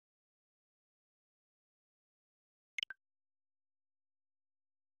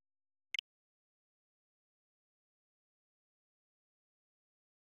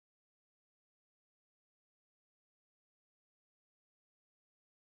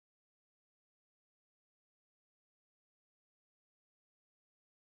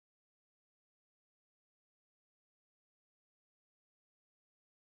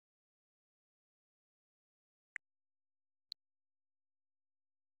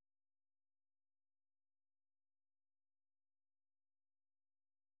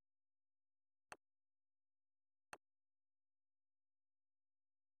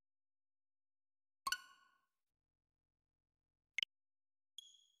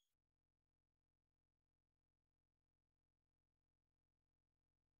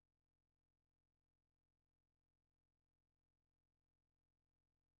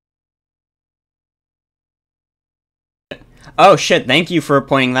Oh shit, thank you for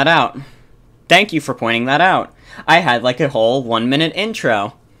pointing that out. Thank you for pointing that out. I had like a whole 1-minute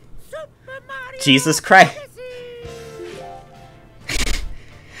intro. Jesus Christ.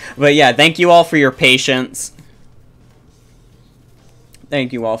 But yeah, thank you all for your patience.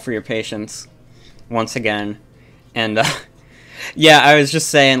 Thank you all for your patience. Once again. And, yeah, I was just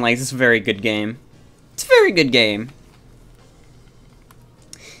saying, like, this is a very good game. It's a very good game.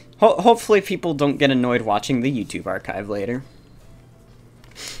 Hopefully people don't get annoyed watching the YouTube archive later.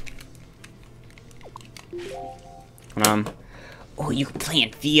 Oh, you can play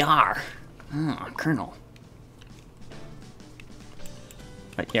in VR. Oh, Colonel.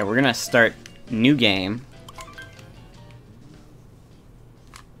 But yeah, we're gonna start new game.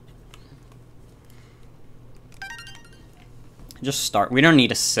 Just start. We don't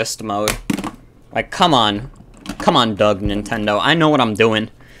need assist mode. Like, come on. Come on, Doug, Nintendo. I know what I'm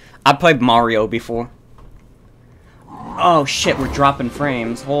doing. I played Mario before. Oh shit, we're dropping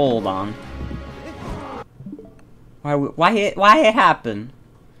frames. Hold on. Why it happen?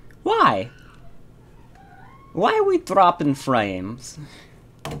 Why? Why are we dropping frames?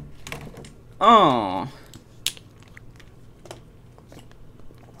 Oh.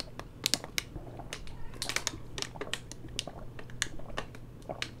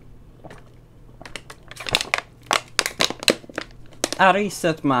 I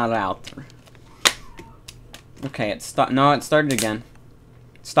reset my router. Okay, it stopped. No, it started again.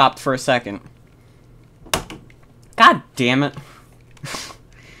 Stopped for a second. God damn it.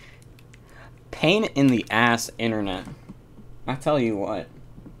 Pain in the ass internet. I tell you what.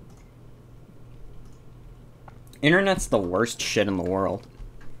 Internet's the worst shit in the world.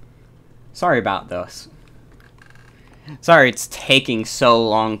 Sorry about this. Sorry it's taking so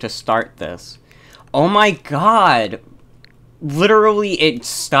long to start this. Oh my god. Literally, it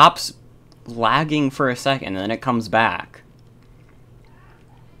stops lagging for a second, and then it comes back.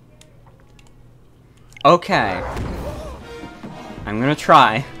 Okay. I'm gonna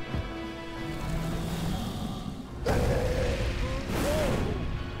try.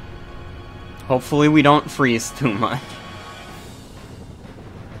 Hopefully we don't freeze too much.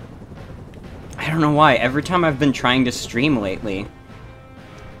 I don't know why, every time I've been trying to stream lately,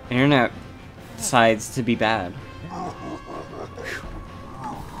 internet decides to be bad.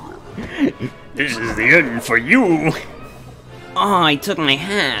 This is the end for you! Oh, he took my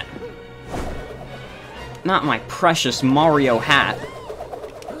hat. Not my precious Mario hat.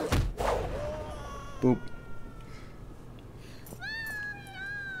 Boop.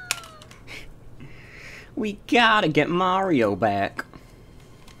 We gotta get Mario back.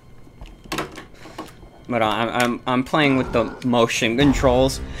 But I'm playing with the motion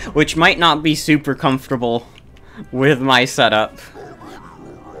controls, which might not be super comfortable with my setup.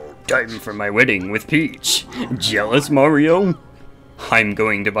 Time for my wedding with Peach. Jealous, Mario? I'm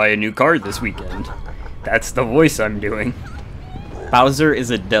going to buy a new car this weekend. That's the voice I'm doing. Bowser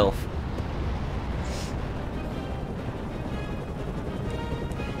is a DILF.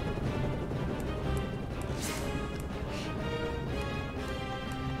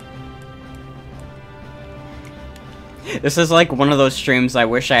 This is like one of those streams I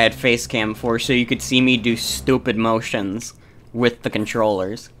wish I had face cam for so you could see me do stupid motions with the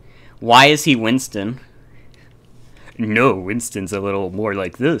controllers. Why is he Winston? No, Winston's a little more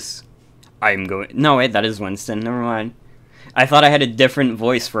like this. I'm going... No, wait, that is Winston. Never mind. I thought I had a different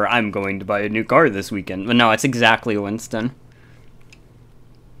voice for I'm going to buy a new car this weekend. But no, it's exactly Winston.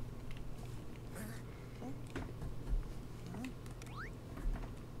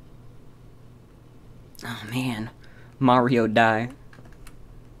 Oh, man. Mario die.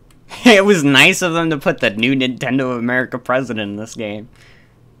 It was nice of them to put the new Nintendo of America president in this game.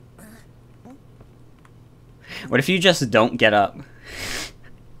 What if you just don't get up?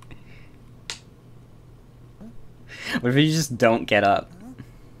 What if you just don't get up?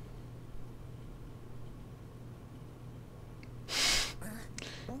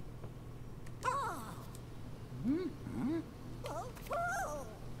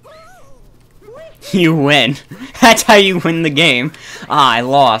 You win. That's how you win the game. Ah, I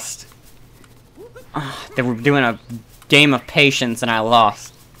lost. Ah, they were doing a game of patience and I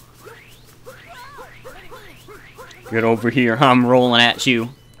lost. Get over here, I'm rolling at you.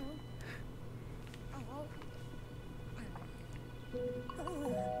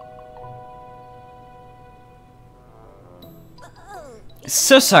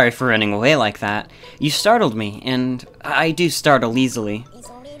 So sorry for running away like that. You startled me, and I do startle easily.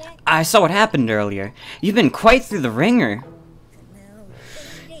 I saw what happened earlier. You've been quite through the ringer.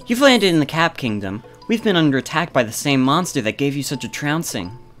 You've landed in the Cap Kingdom. We've been under attack by the same monster that gave you such a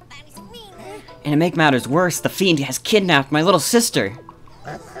trouncing. And to make matters worse, the fiend has kidnapped my little sister.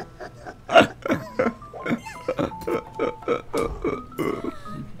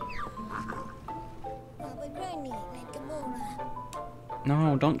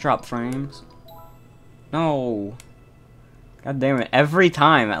 No, don't drop frames. No. God damn it. Every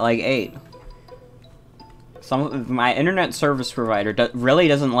time at like 8. My internet service provider really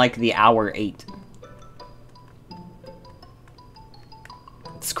doesn't like the hour 8.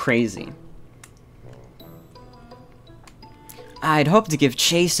 It's crazy. I'd hoped to give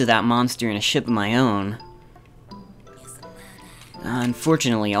chase to that monster in a ship of my own.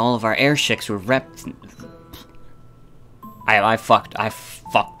 Unfortunately, all of our airships were wrecked. I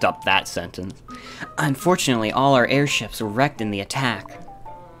fucked up that sentence. Unfortunately, all our airships were wrecked in the attack.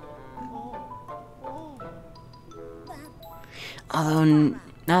 Although,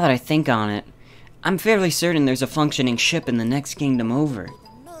 now that I think on it, I'm fairly certain there's a functioning ship in the next kingdom over.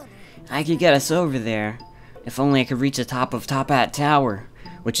 I could get us over there, if only I could reach the top of Top Hat Tower,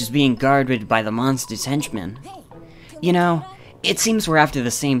 which is being guarded by the monster's henchmen. You know, it seems we're after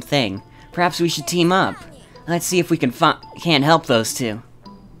the same thing. Perhaps we should team up. Let's see if we can't help those two.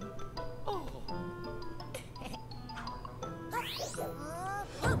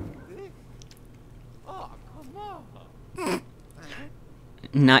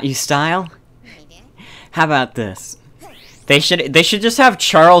 Not you style? How about this? They should just have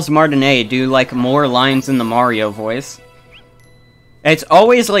Charles Martinet do like more lines in the Mario voice. It's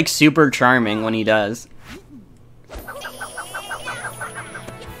always like super charming when he does.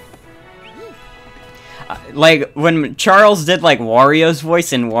 Like when Charles did like Wario's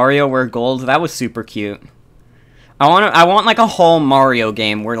voice in WarioWare Gold, that was super cute. I want like a whole Mario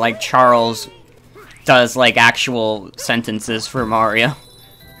game where like Charles does like actual sentences for Mario.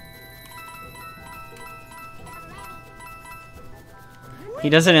 He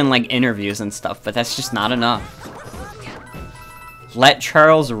does it in, like, interviews and stuff, but that's just not enough. Let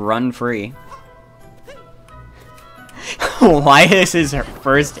Charles run free. Why is his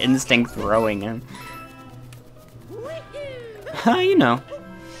first instinct throwing him? You know.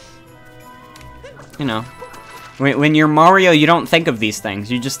 You know. When you're Mario, you don't think of these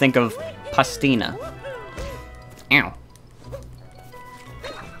things. You just think of Pastina. Ow.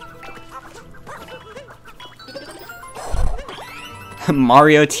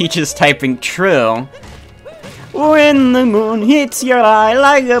 Mario teaches typing true. When the moon hits your eye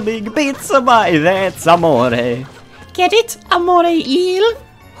like a big pizza pie, that's amore. Get it? Amore il?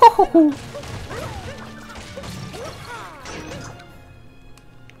 Ho ho ho.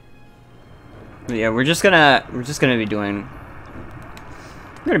 Yeah, we're gonna be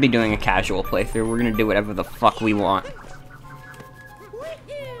doing a casual playthrough. We're gonna do whatever the fuck we want.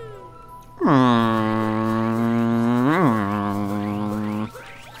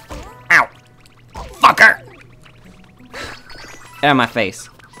 Ow! Fucker! Get out of my face.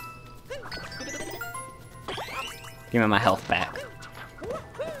 Give me my health back.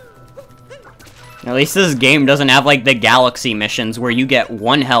 At least this game doesn't have, like, the galaxy missions where you get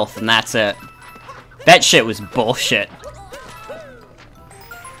 1 health and that's it. That shit was bullshit.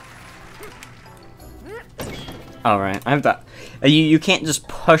 Alright, I have to... You can't just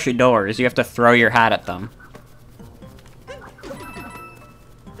push doors, you have to throw your hat at them.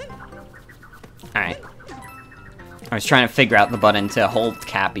 Alright. I was trying to figure out the button to hold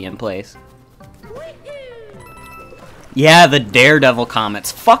Cappy in place. Yeah, the Daredevil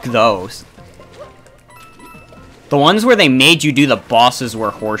comments. Fuck those. The ones where they made you do the bosses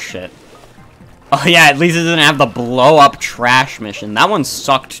were horseshit. Oh yeah, at least it doesn't have the blow-up trash mission. That one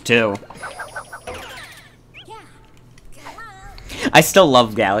sucked, too. I still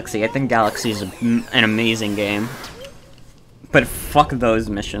love Galaxy. I think Galaxy is an amazing game. But fuck those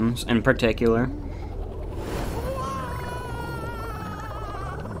missions in particular.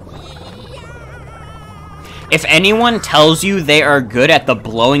 If anyone tells you they are good at the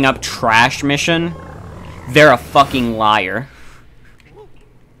blowing up trash mission, they're a fucking liar.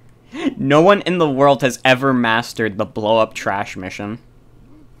 No one in the world has ever mastered the blow up trash mission.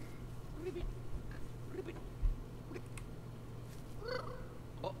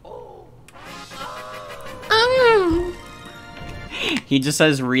 He just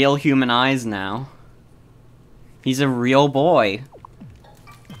has real human eyes now. He's a real boy.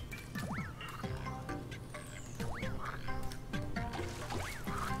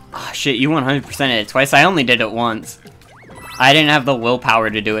 Oh shit, you 100%ed it twice. I only did it once. I didn't have the willpower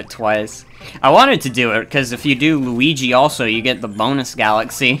to do it twice. I wanted to do it, because if you do Luigi also, you get the bonus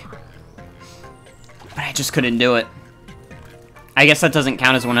galaxy. But I just couldn't do it. I guess that doesn't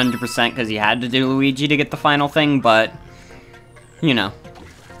count as 100% because you had to do Luigi to get the final thing, but... you know.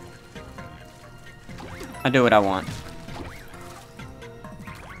 I do what I want.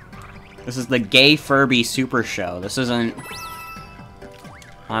 This is the Gay Furby Super Show. This isn't...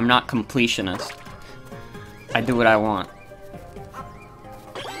 I'm not completionist. I do what I want.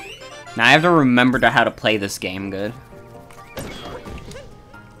 Now I have to remember how to play this game good.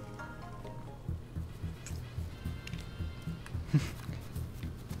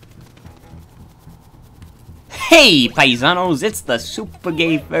 Hey, paisanos, it's the Super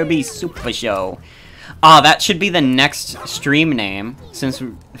Gay Furby Super Show. Ah, that should be the next stream name,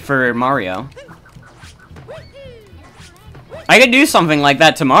 for Mario. I could do something like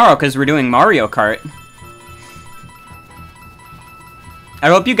that tomorrow, because we're doing Mario Kart. I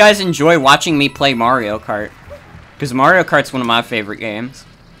hope you guys enjoy watching me play Mario Kart, because Mario Kart's one of my favorite games.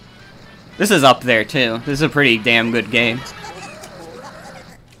 This is up there, too. This is a pretty damn good game.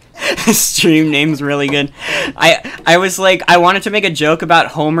 Stream name's really good. I was like, I wanted to make a joke about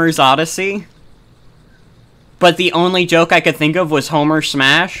Homer's Odyssey, but the only joke I could think of was Homer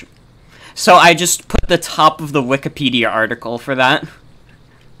Smash, so I just put the top of the Wikipedia article for that.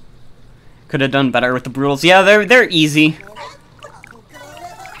 Could have done better with the Brutals. Yeah, they're easy.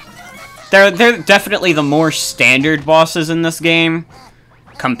 They're definitely the more standard bosses in this game,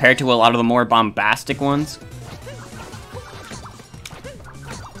 compared to a lot of the more bombastic ones.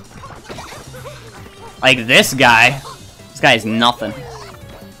 Like this guy. This guy is nothing.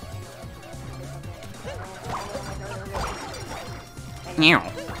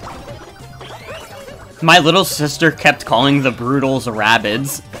 My little sister kept calling the Brutals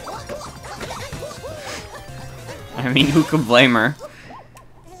Rabbids. I mean, who could blame her?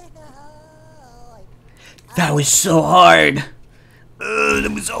 That was so hard.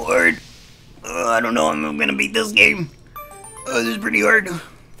 That was so hard. I don't know if I'm gonna beat this game. This is pretty hard.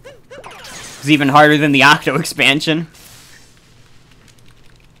 It's even harder than the Octo expansion.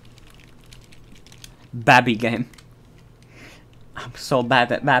 Babby game. I'm so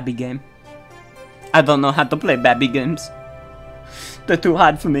bad at Babby game. I don't know how to play Babby games. They're too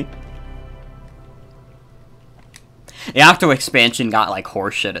hard for me. The Octo expansion got like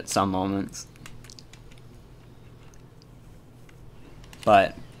horseshit at some moments.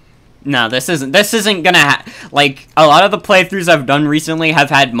 But no, this isn't gonna like, a lot of the playthroughs I've done recently have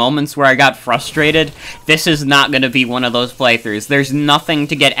had moments where I got frustrated. This is not gonna be one of those playthroughs. There's nothing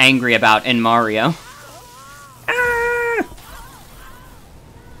to get angry about in Mario.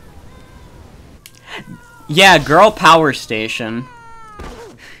 Yeah, Girl Power Station.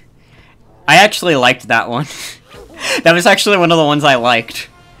 I actually liked that one. That was actually one of the ones I liked.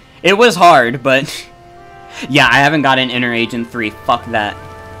 It was hard, but... yeah, I haven't got an Inner Agent 3. Fuck that.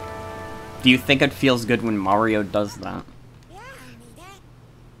 Do you think it feels good when Mario does that?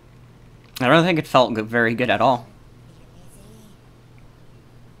 I don't think it felt good, very good at all.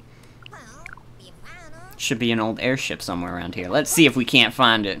 Should be an old airship somewhere around here. Let's see if we can't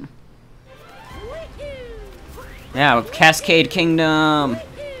find it. Yeah, Cascade Kingdom.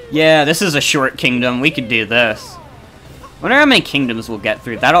 Yeah, this is a short kingdom. We could do this. Wonder how many kingdoms we'll get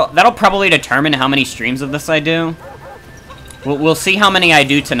through. That'll probably determine how many streams of this I do. We'll see how many I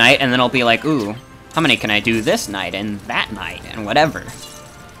do tonight, and then I'll be like, ooh, how many can I do this night and that night and whatever.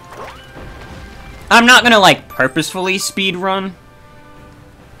 I'm not gonna like purposefully speedrun,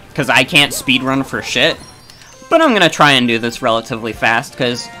 because I can't speedrun for shit. But I'm gonna try and do this relatively fast,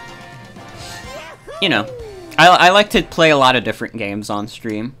 because, you know, I like to play a lot of different games on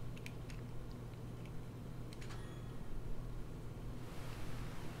stream.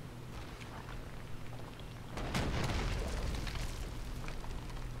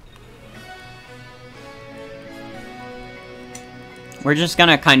 We're just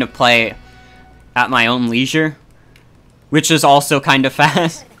gonna kind of play at my own leisure, which is also kind of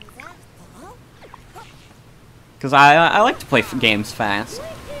fast. Because I like to play games fast.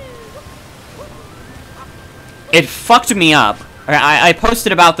 It fucked me up. I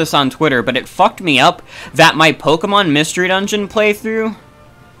posted about this on Twitter, but it fucked me up that my Pokemon Mystery Dungeon playthrough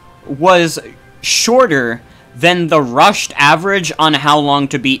was shorter than the rushed average on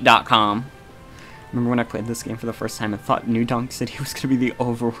howlongtobeat.com. Remember when I played this game for the first time and thought New Donk City was going to be the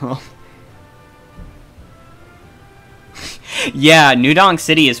overworld? Yeah, New Donk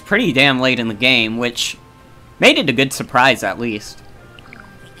City is pretty damn late in the game, which made it a good surprise at least.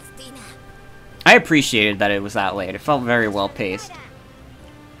 I appreciated that it was that late. It felt very well paced.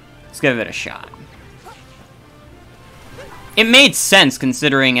 Let's give it a shot. It made sense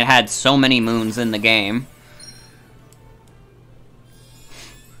considering it had so many moons in the game.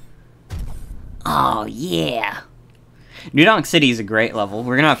 Oh, yeah. New Donk City is a great level.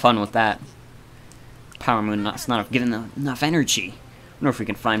 We're gonna have fun with that. Power Moon, that's not giving enough energy. I wonder if we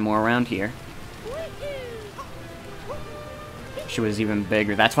can find more around here. She was even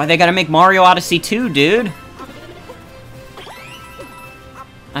bigger. That's why they gotta make Mario Odyssey 2, dude!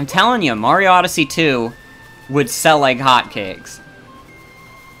 I'm telling you, Mario Odyssey 2 would sell like hotcakes.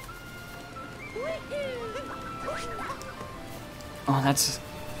 Oh,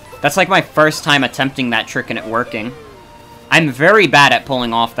 that's like my first time attempting that trick and it working. I'm very bad at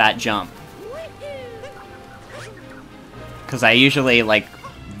pulling off that jump. Because I usually, like,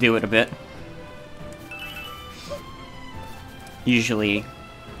 do it a bit. Usually,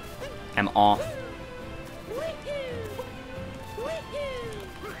 I'm off.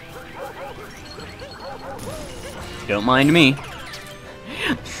 Don't mind me.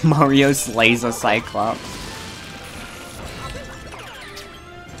 Mario slays a Cyclops.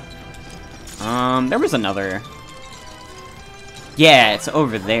 There was another... Yeah, it's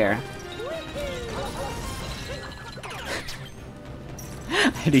over there.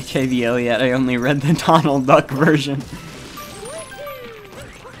 I did KVL yet, I only read the Donald Duck version.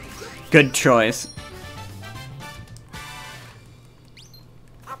 Good choice.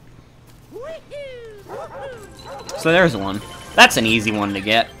 So there's one. That's an easy one to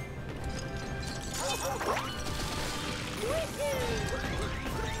get.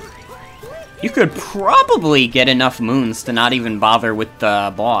 You could probably get enough moons to not even bother with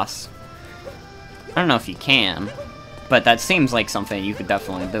the boss. I don't know if you can, but that seems like something you could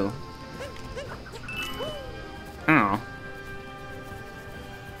definitely do. Oh.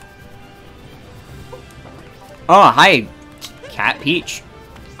 Oh, hi, Cat Peach.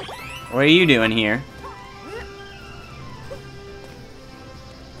 What are you doing here?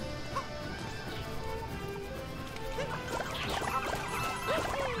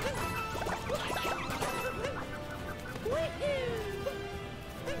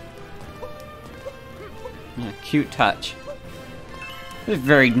 Yeah, cute touch. It's a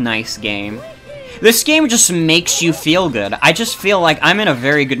very nice game. This game just makes you feel good. I just feel like I'm in a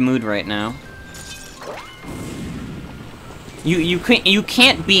very good mood right now. You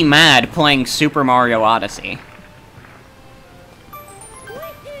can't be mad playing Super Mario Odyssey.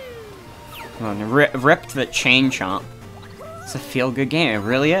 Oh, ripped the chain chomp. It's a feel-good game. It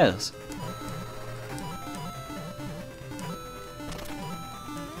really is.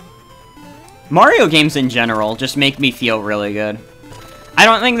 Mario games in general just make me feel really good. I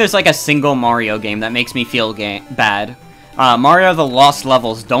don't think there's like a single Mario game that makes me feel bad. Mario the Lost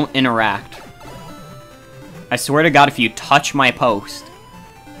Levels don't interact. I swear to God, if you touch my post.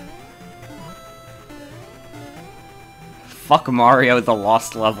 Fuck Mario the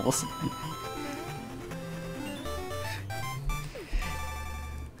Lost Levels.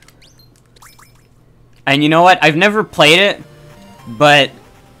 And you know what? I've never played it, but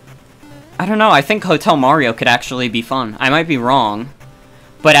I don't know, I think Hotel Mario could actually be fun. I might be wrong.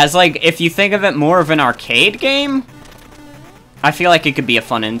 But as, like, if you think of it more of an arcade game, I feel like it could be a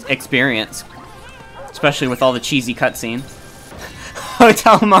fun experience. Especially with all the cheesy cutscenes.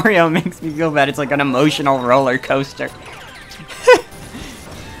 Hotel Mario makes me feel bad. It's like an emotional roller coaster.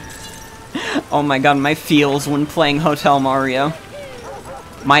 Oh my god, my feels when playing Hotel Mario.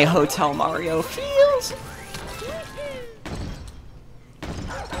 My Hotel Mario feels.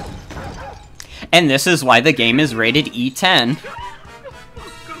 And this is why the game is rated E10.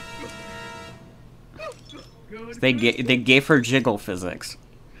 They gave her jiggle physics.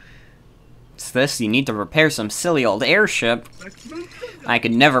 It's this, you need to repair some silly old airship. I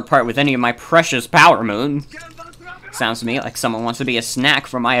could never part with any of my precious power moons. Sounds to me like someone wants to be a snack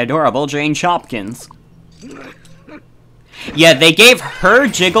for my adorable Jane Shopkins. Yeah, they gave her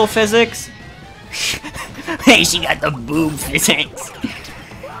jiggle physics. Hey, she got the boob physics.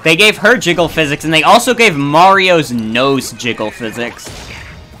 They gave her jiggle physics, and they also gave Mario's nose jiggle physics.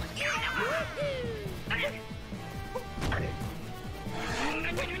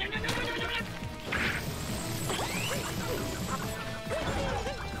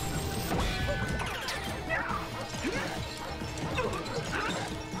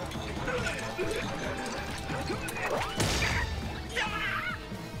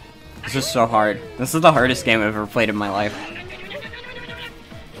 This is so hard. This is the hardest game I've ever played in my life.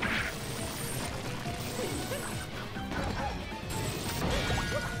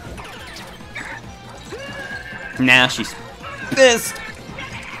 Nah, she's pissed.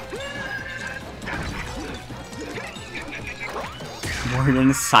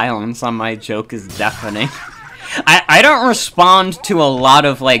 Warden's silence on my joke is deafening. I don't respond to a lot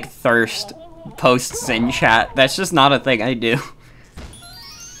of, like, thirst posts in chat. That's just not a thing I do.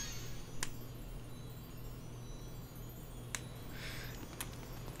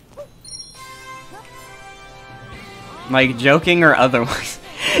 Like, joking or otherwise.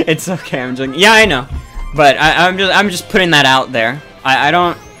 It's okay, I'm joking. Yeah, I know. But I'm just putting that out there. I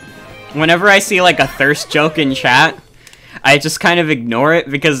don't. Whenever I see like a thirst joke in chat, I just kind of ignore it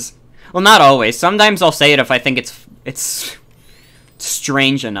because, well, not always. Sometimes I'll say it if I think it's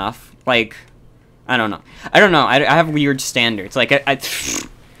strange enough. Like, I don't know. I have weird standards. Like I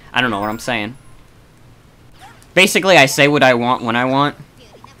don't know what I'm saying. Basically, I say what I want when I want.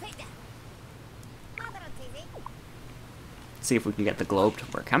 Let's see if we can get the globe to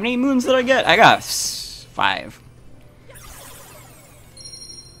work. How many moons did I get? I got 5.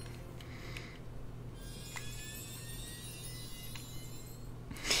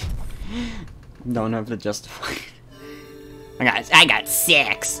 Don't have to justify. I got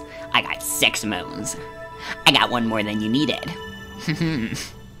 6. I got 6 moons. I got 1 more than you needed.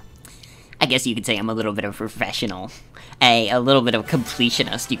 I guess you could say I'm a little bit of a professional. A little bit of a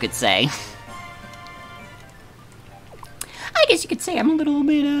completionist, you could say. I guess you could say I'm a little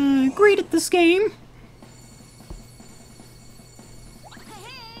bit, great at this game.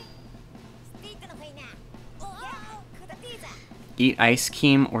 Eat ice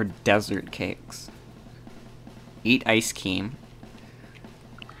cream or desert cakes? Eat ice cream.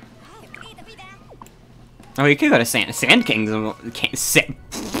 Oh, you could go to Sand Kingdom.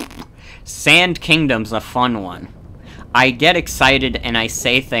 Sand Kingdom's a fun one. I get excited and I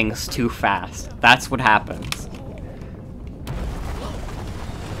say things too fast. That's what happens.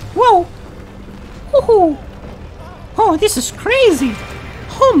 Whoa! Woohoo! Oh, this is crazy!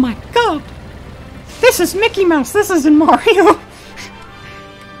 Oh my god! This is Mickey Mouse, this isn't Mario!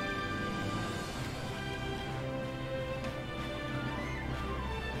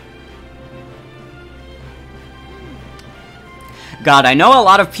 God, I know a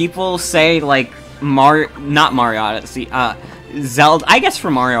lot of people say, like, not Mario Odyssey, Zelda, I guess for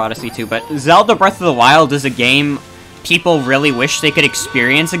Mario Odyssey too, but Zelda Breath of the Wild is a game people really wish they could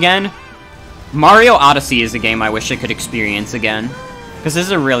experience again. Mario Odyssey is a game I wish I could experience again, because this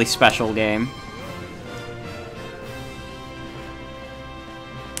is a really special game.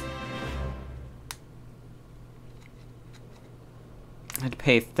 I'd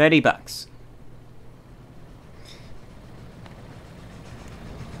pay $30.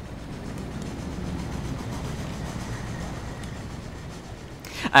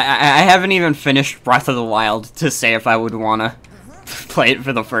 I haven't even finished Breath of the Wild to say if I would want to play it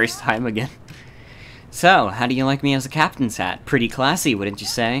for the first time again. So, how do you like me as a captain's hat? Pretty classy, wouldn't you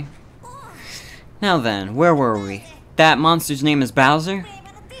say? Now then, where were we? That monster's name is Bowser?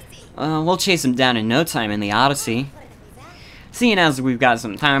 We'll chase him down in no time in the Odyssey. Seeing as we've got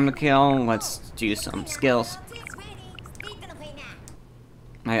some time to kill, let's do some skills.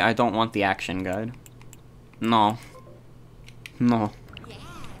 I don't want the action guide. No. No.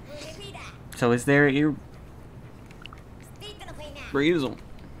 So is there a refusal?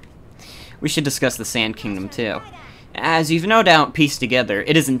 We should discuss the Sand Kingdom too. As you've no doubt pieced together,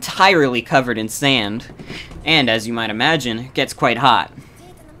 it is entirely covered in sand, and as you might imagine, it gets quite hot.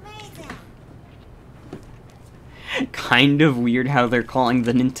 Kind of weird how they're calling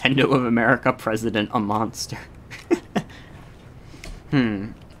the Nintendo of America president a monster.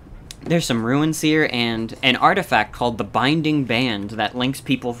 There's some ruins here, and an artifact called the Binding Band that links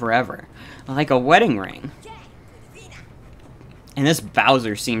people forever. Like a wedding ring. And this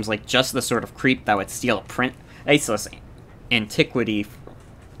Bowser seems like just the sort of creep that would steal a priceless antiquity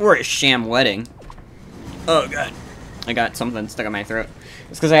for a sham wedding. Oh god. I got something stuck in my throat.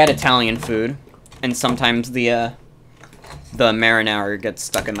 It's because I had Italian food, and sometimes the marinara gets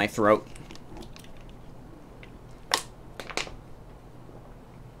stuck in my throat.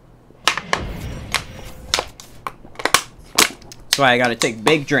 That's why I gotta take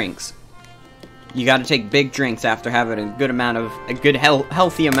big drinks. You gotta take big drinks after having a good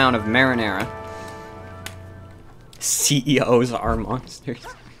healthy amount of marinara. CEOs are monsters.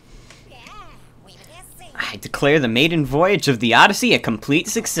 I declare the maiden voyage of the Odyssey a complete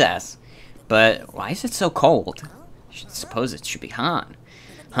success. But why is it so cold? I should suppose it should be hot.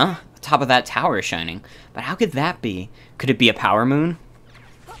 Huh? The top of that tower is shining. But how could that be? Could it be a power moon?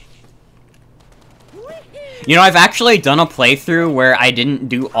 You know, I've actually done a playthrough where I didn't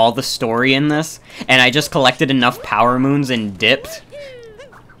do all the story in this, and I just collected enough power moons and dipped.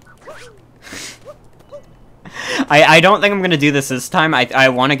 I don't think I'm gonna do this time. I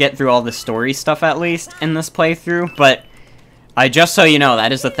want to get through all the story stuff at least in this playthrough, but just so you know,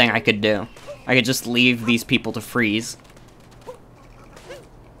 that is the thing I could do. I could just leave these people to freeze.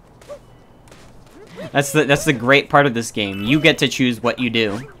 That's the great part of this game. You get to choose what you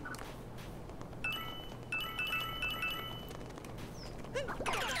do.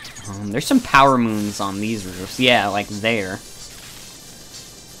 There's some power moons on these roofs. Yeah, like there.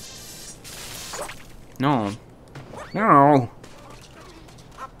 No. No!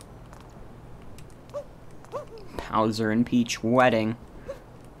 Bowser and Peach wedding.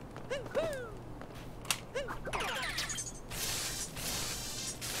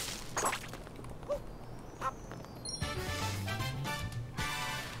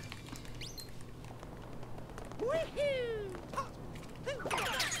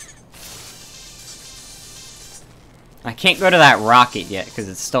 I can't go to that rocket yet because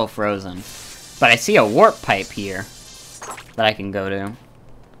it's still frozen. But I see a warp pipe here that I can go to.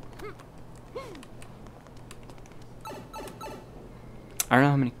 I don't know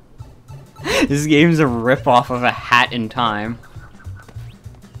how many... This game's a rip-off of A Hat in Time.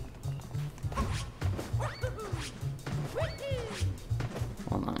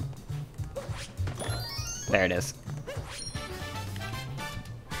 Hold on. There it is.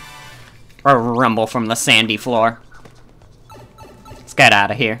 Or rumble from the sandy floor. Let's get out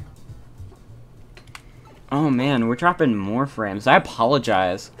of here. Oh man, we're dropping more frames. I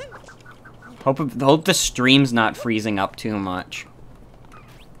apologize. Hope the stream's not freezing up too much.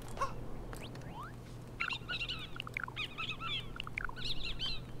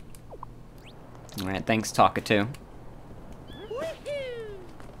 Alright, thanks, Talkatoo.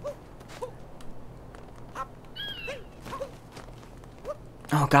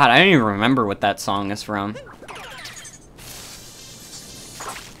 Oh god, I don't even remember what that song is from.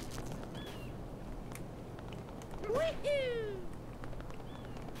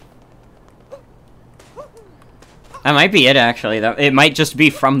 That might be it, actually, though. It might just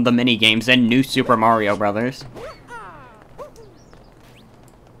be from the minigames and New Super Mario Brothers.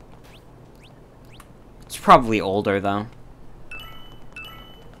 It's probably older, though.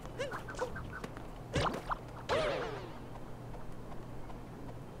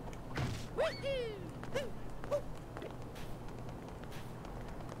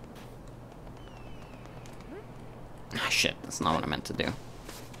 Ah, shit, that's not what I meant to do.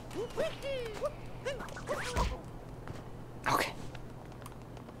 Okay.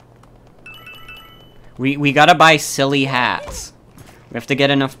 We gotta buy silly hats. We have to get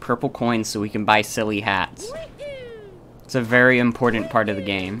enough purple coins so we can buy silly hats. It's a very important part of the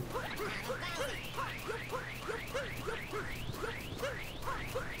game.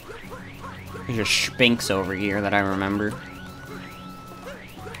 There's a Sphinx over here that I remember.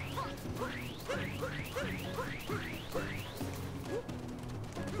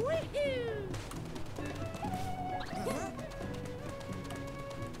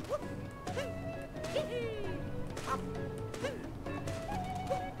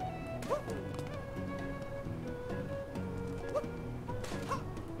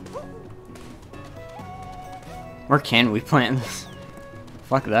 Where can we plant this?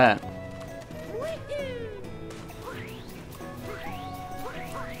 Fuck that.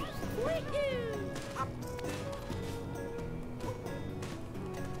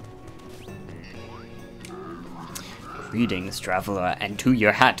 Greetings, traveler, and to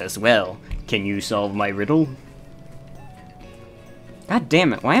your hat as well. Can you solve my riddle? God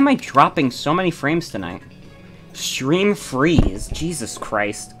damn it, why am I dropping so many frames tonight? Stream freeze, Jesus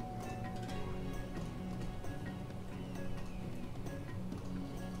Christ.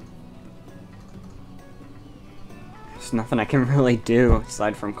 There's nothing I can really do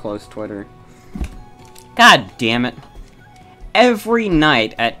aside from close Twitter. God damn it. Every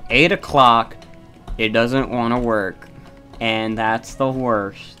night at 8 o'clock, it doesn't want to work. And that's the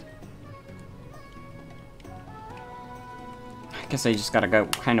worst. I guess I just gotta go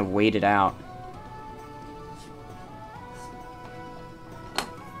kind of wait it out.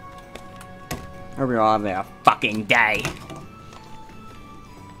 Every other fucking day.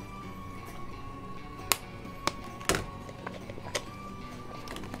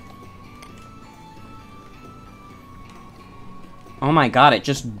 Oh my god, it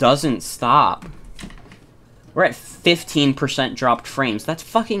just doesn't stop. We're at 15% dropped frames. That's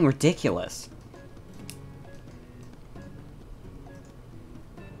fucking ridiculous.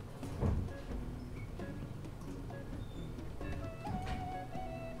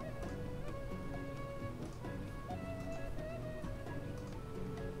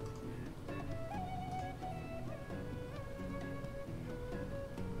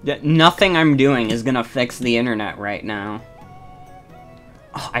 Yeah, nothing I'm doing is gonna fix the internet right now.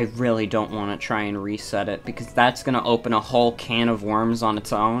 Oh, I really don't want to try and reset it, because that's going to open a whole can of worms on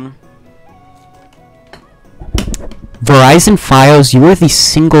its own. Verizon Files, you are the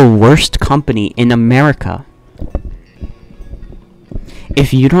single worst company in America.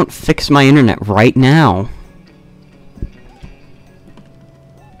 If you don't fix my internet right now...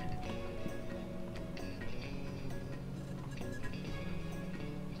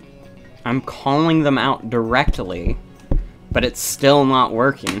 I'm calling them out directly, but it's still not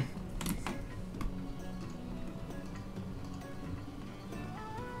working.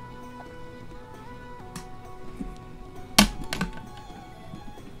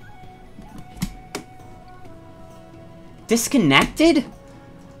 Disconnected?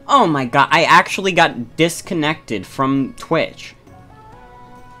 Oh my god, I actually got disconnected from Twitch.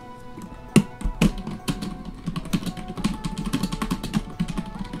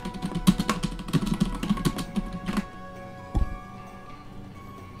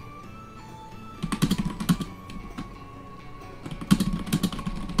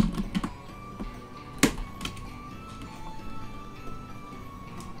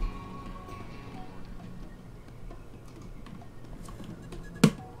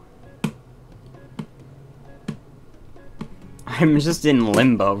 I'm just in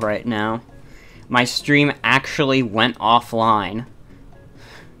limbo right now. My stream actually went offline.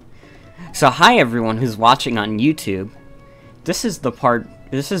 So hi everyone who's watching on YouTube. This is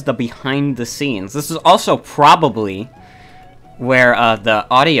the behind the scenes. This is also probably where the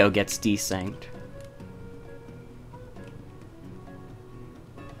audio gets desynced.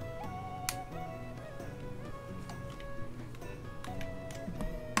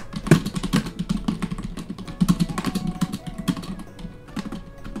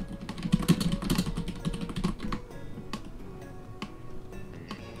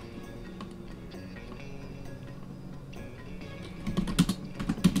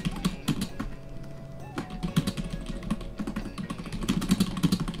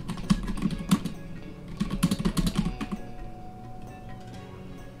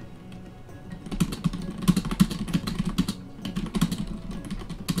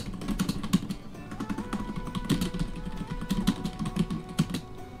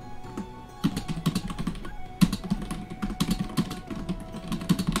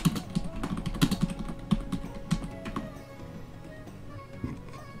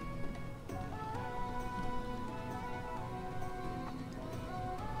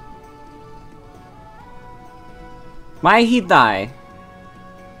 Why he die?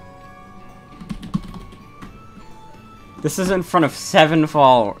 This is in front of 7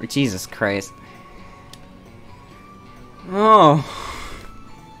 followers. Jesus Christ. Oh.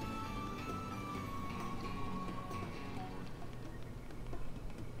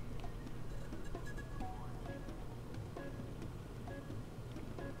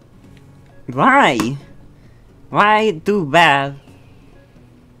 Why? Why do bad?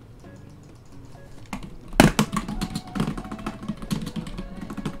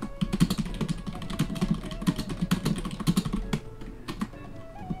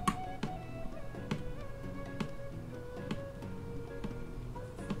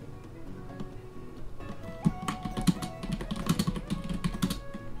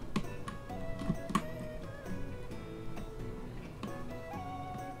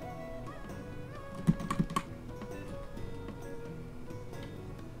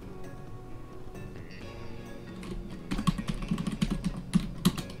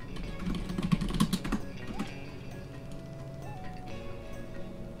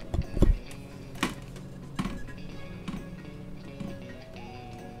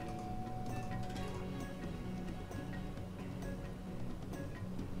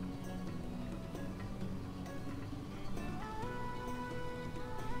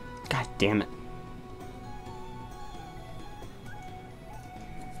 God damn it.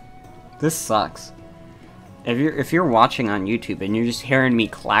 This sucks. If you're watching on YouTube and you're just hearing me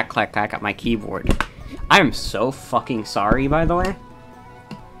clack clack clack at my keyboard, I am so fucking sorry, by the way.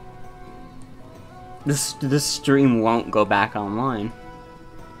 This stream won't go back online.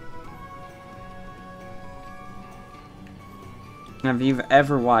 Have you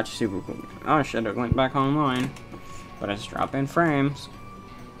ever watched Super Cool? Oh shit, it went back online. But it's dropping frames.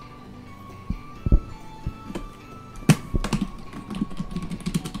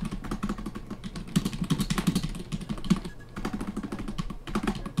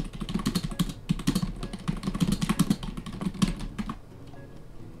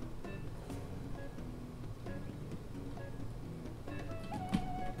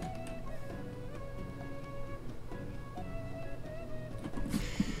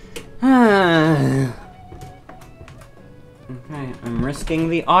 Okay, I'm risking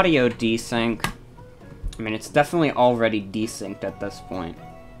the audio desync. I mean, it's definitely already desynced at this point.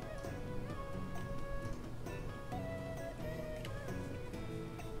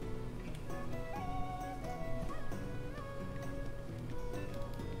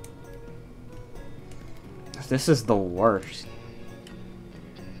 This is the worst.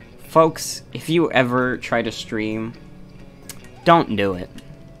 Folks, if you ever try to stream, don't do it.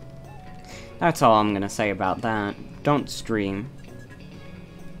 That's all I'm gonna say about that. Don't stream.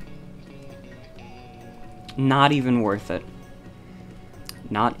 Not even worth it.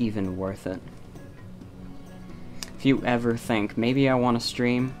 Not even worth it. If you ever think, maybe I want to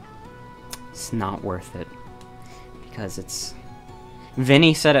stream, it's not worth it. Because it's...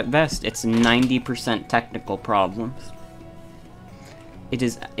 Vinny said it best, it's 90% technical problems. It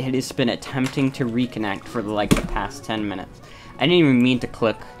has been attempting to reconnect for like the past 10 minutes. I didn't even mean to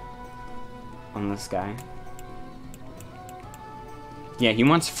click on this guy. Yeah, he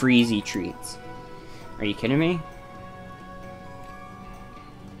wants freezy treats. Are you kidding me?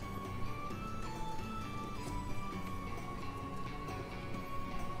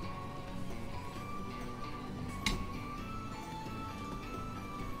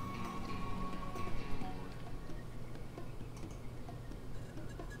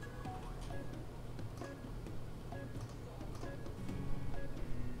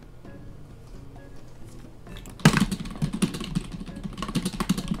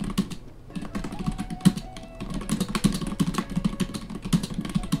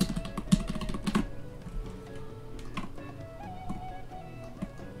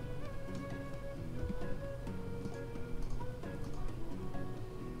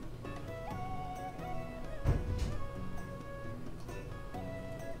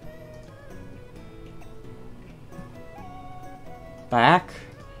 Back?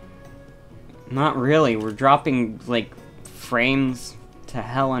 Not really. We're dropping, like, frames to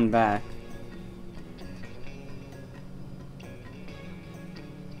hell and back.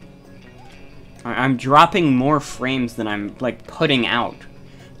 I'm dropping more frames than I'm, like, putting out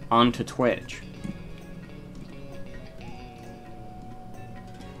onto Twitch.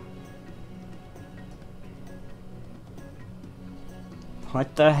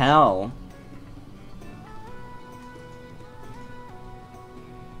 What the hell?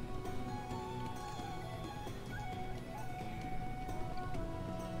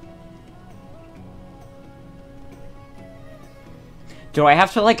 Do I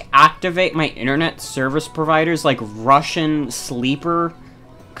have to, like, activate my internet service provider's, like, Russian sleeper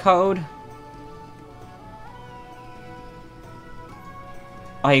code?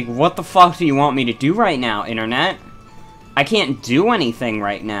 Like, what the fuck do you want me to do right now, internet? I can't do anything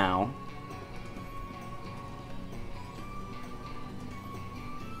right now.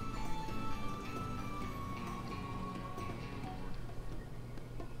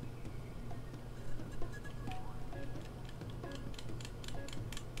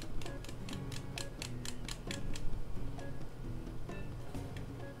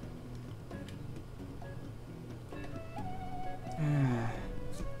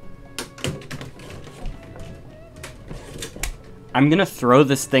 I'm gonna throw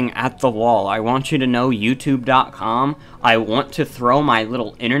this thing at the wall. I want you to know, YouTube.com, I want to throw my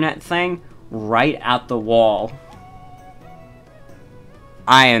little internet thing right at the wall.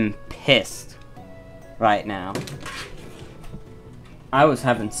 I am pissed right now. I was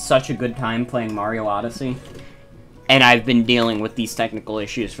having such a good time playing Mario Odyssey, and I've been dealing with these technical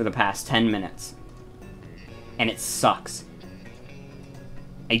issues for the past 10 minutes. And it sucks.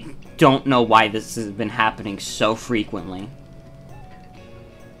 I don't know why this has been happening so frequently.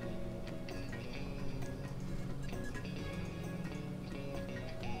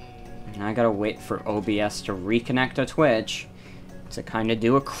 And I gotta wait for OBS to reconnect to Twitch to kind of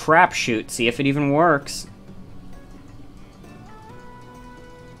do a crapshoot, see if it even works.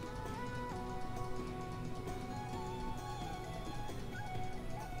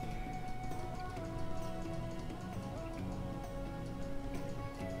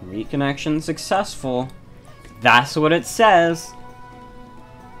 Reconnection successful. That's what it says.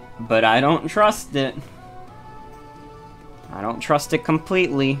 But I don't trust it. I don't trust it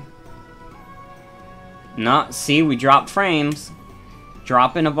completely. Not, see, we dropped frames.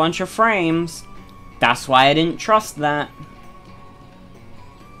 Dropping a bunch of frames. That's why I didn't trust that.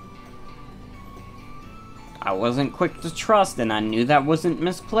 I wasn't quick to trust, and I knew that wasn't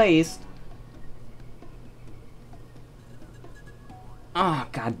misplaced. Ah, oh,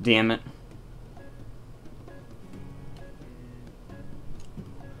 god damn it.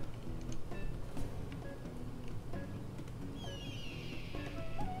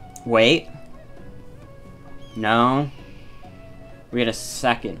 Wait. No. We had a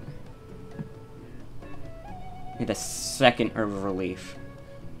second. We had a second of relief.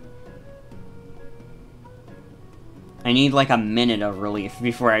 I need like a minute of relief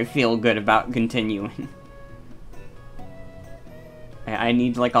before I feel good about continuing. I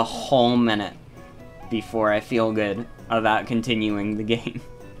need like a whole minute before I feel good about continuing the game.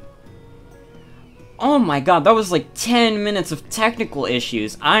 Oh my god, that was like 10 minutes of technical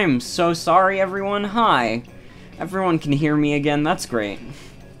issues. I'm so sorry, everyone. Hi. Everyone can hear me again. That's great.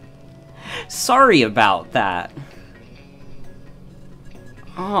 Sorry about that.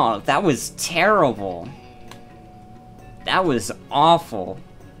 Oh, that was terrible. That was awful.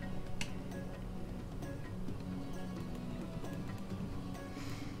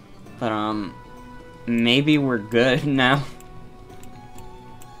 But, maybe we're good now.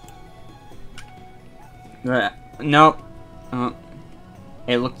 Nope.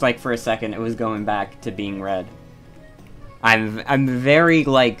 It looked like for a second it was going back to being red. I'm very,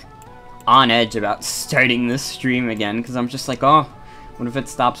 like, on edge about starting this stream again, because I'm just like, oh, what if it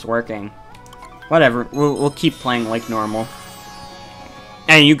stops working? Whatever, we'll keep playing like normal.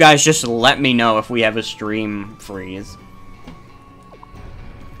 And you guys just let me know if we have a stream freeze.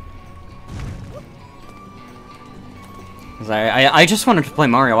 Because I just wanted to play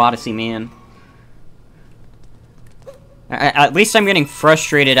Mario Odyssey, man. At least I'm getting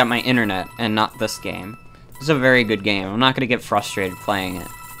frustrated at my internet, and not this game. This is a very good game. I'm not gonna get frustrated playing it.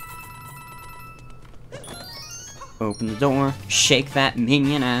 Open the door, shake that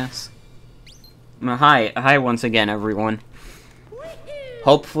minion ass. Hi once again, everyone.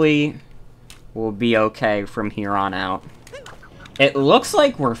 Hopefully, we'll be okay from here on out. It looks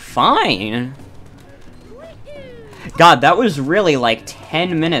like we're fine. God, that was really like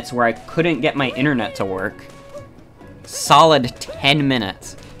 10 minutes where I couldn't get my internet to work. Solid 10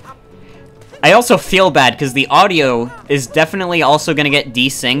 minutes. I also feel bad because the audio is definitely also going to get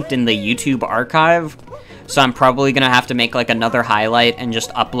desynced in the YouTube archive. So I'm probably going to have to make like another highlight and just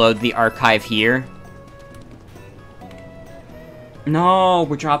upload the archive here. No,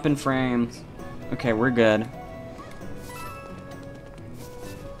 we're dropping frames. Okay, we're good.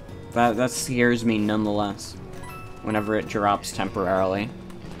 That scares me nonetheless. Whenever it drops temporarily.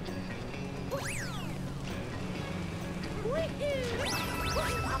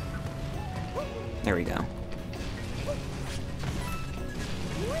 There we go.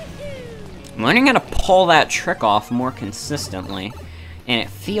 I'm learning how to pull that trick off more consistently, and it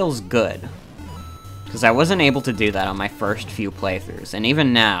feels good. Because I wasn't able to do that on my first few playthroughs, and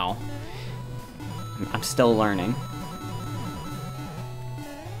even now, I'm still learning.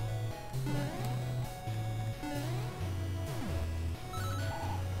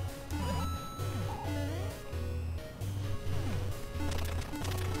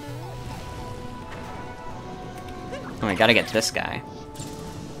 Oh, I gotta get this guy.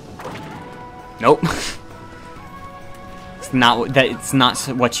 Nope. It's not that. It's not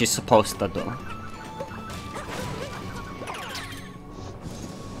what you're supposed to do.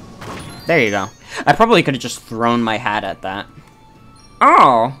 There you go. I probably could have just thrown my hat at that.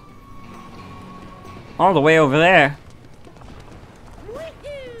 Oh! All the way over there.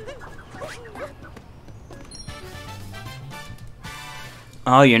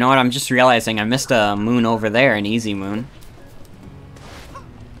 Oh, you know what? I'm just realizing I missed a moon over there, an easy moon.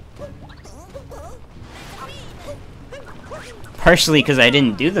 Partially because I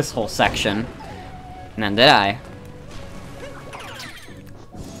didn't do this whole section. And then did I?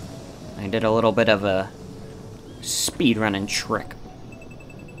 I did a little bit of a speedrunning trick.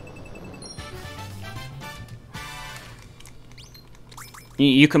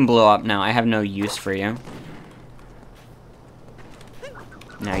 You can blow up now. I have no use for you.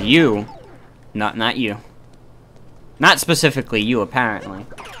 Now you, not you. Not specifically you, apparently.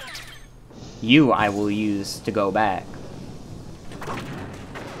 You I will use to go back.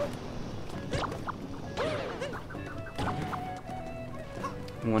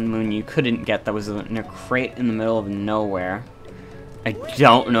 One moon you couldn't get that was in a crate in the middle of nowhere. I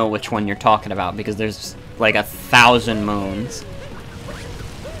don't know which one you're talking about because there's like 1,000 moons.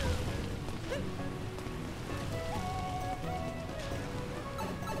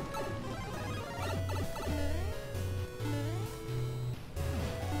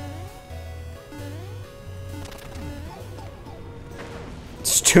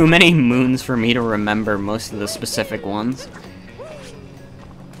 It's too many moons for me to remember most of the specific ones.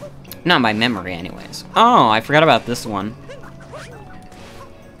 Not by memory, anyways. Oh, I forgot about this one.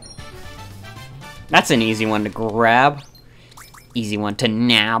 That's an easy one to grab. Easy one to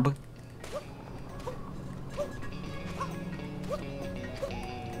nab.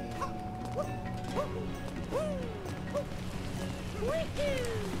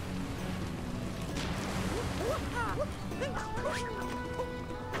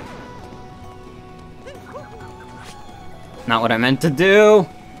 Not what I meant to do.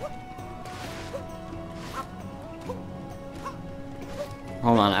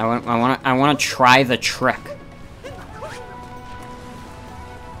 Hold on, I want to try the trick.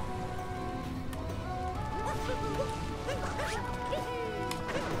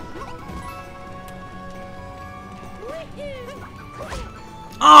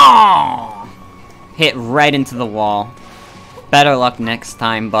 Oh! Hit right into the wall. Better luck next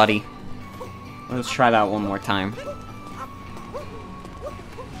time, buddy. Let's try that one more time.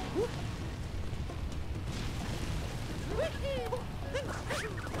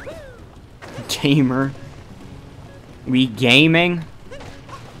 Gamer. We gaming?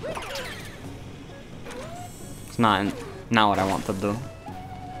 It's not what I want to do.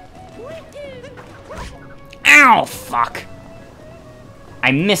 Ow, fuck!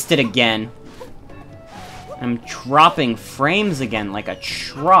 I missed it again. I'm dropping frames again like a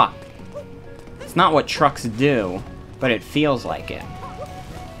truck. It's not what trucks do, but it feels like it.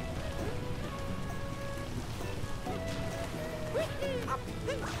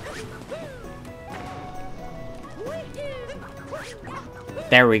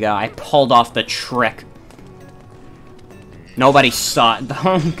 There we go, I pulled off the trick. Nobody saw it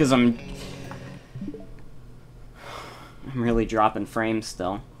though, because I'm really dropping frames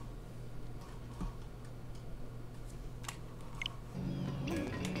still.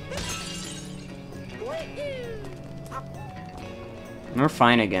 We're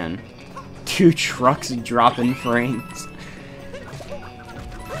fine again. 2 trucks dropping frames.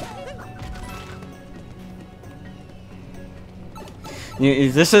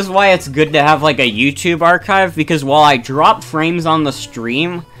 This is why it's good to have like a YouTube archive, because while I drop frames on the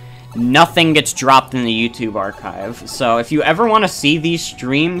stream, nothing gets dropped in the YouTube archive. So if you ever want to see these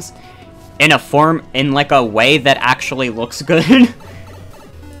streams in like a way that actually looks good,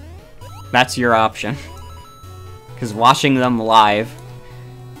 that's your option. Because watching them live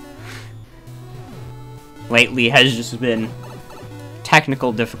lately has just been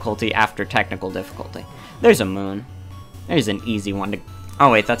technical difficulty after technical difficulty. There's a moon. There's an easy one to...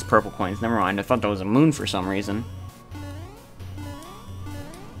 Oh wait, that's purple coins. Never mind. I thought that was a moon for some reason.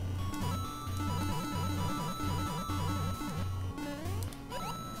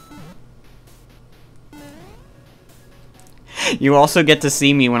 You also get to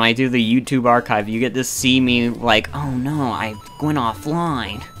see me when I do the YouTube archive. You get to see me like, oh no, I went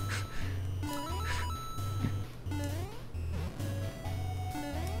offline.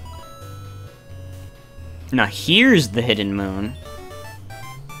 Now here's the hidden moon.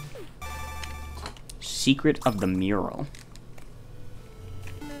 Secret of the mural.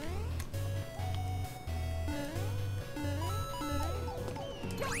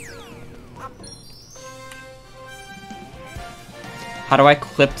 How do I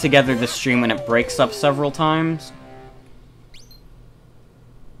clip together the stream when it breaks up several times?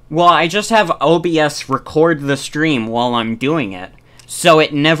 Well, I just have OBS record the stream while I'm doing it, so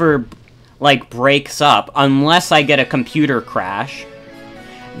it never, like, breaks up, unless I get a computer crash.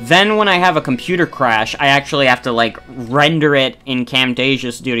 Then when I have a computer crash, I actually have to, like, render it in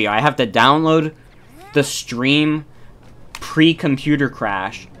Camtasia Studio. I have to download the stream pre-computer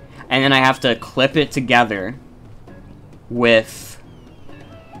crash, and then I have to clip it together with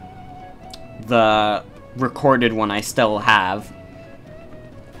the recorded one I still have.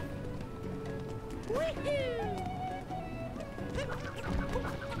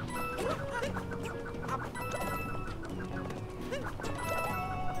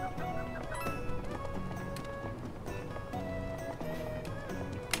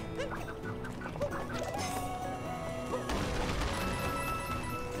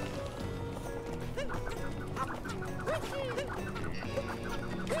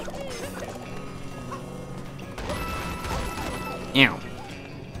 Ew.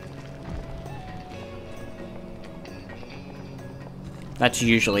 That's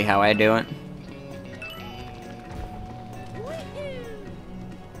usually how I do it.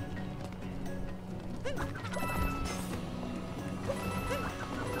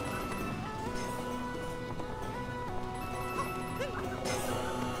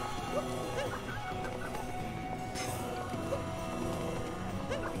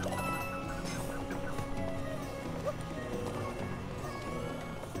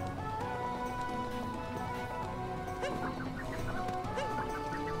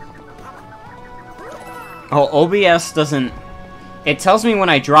 Oh, OBS doesn't... It tells me when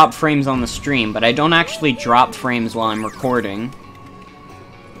I drop frames on the stream, but I don't actually drop frames while I'm recording.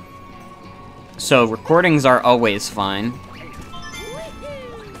 So, recordings are always fine.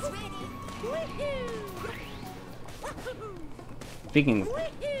 Speaking of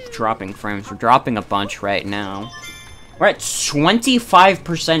dropping frames, we're dropping a bunch right now. We're at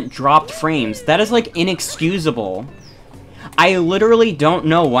 25% dropped frames. That is, like, inexcusable. I literally don't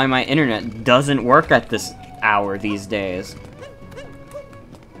know why my internet doesn't work at this hour these days.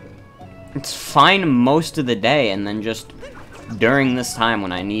 It's fine most of the day, and then just during this time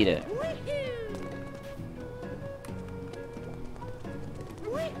when I need it.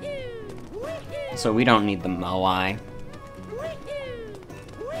 So we don't need the Moai.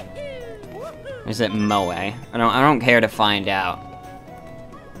 Is it Moe? I don't care to find out.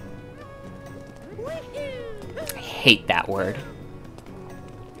 I hate that word.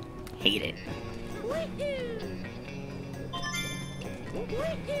 Hate it.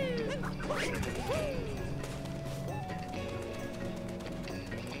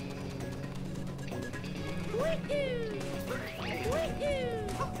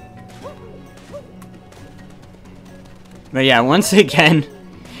 But yeah, once again,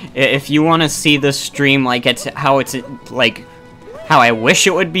 if you want to see the stream like like how I wish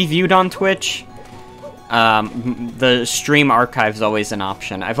it would be viewed on Twitch, the stream archive is always an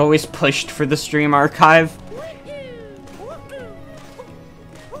option. I've always pushed for the stream archive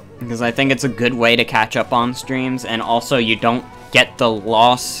because I think it's a good way to catch up on streams, and also you don't get the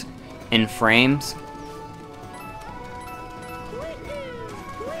loss in frames.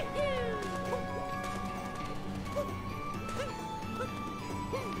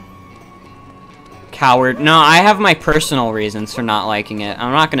 Coward. No, I have my personal reasons for not liking it.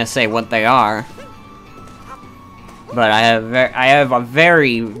 I'm not gonna say what they are, but I have a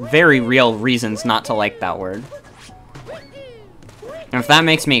very, very real reasons not to like that word. And if that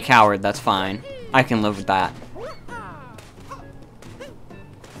makes me a coward, that's fine. I can live with that.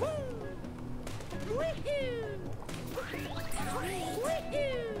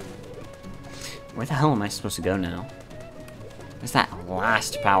 Where the hell am I supposed to go now? Where's that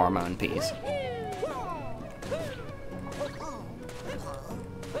last power moan piece?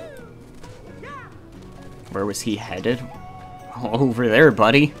 Where was he headed? Over there,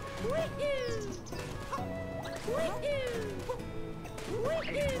 buddy.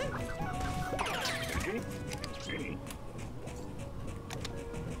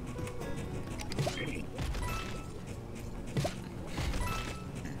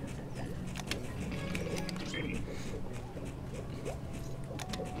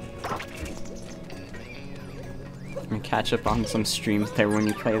 And catch up on some streams there when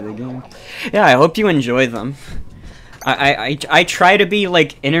you play the game. Yeah, I hope you enjoy them. I try to be,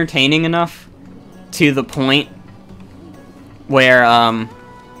 like, entertaining enough to the point where,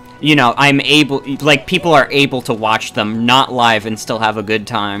 you know, I'm able, like, people are able to watch them not live and still have a good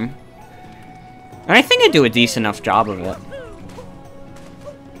time. And I think I do a decent enough job of it.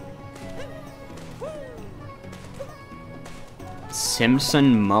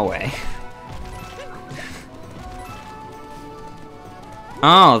 Simpson Moe.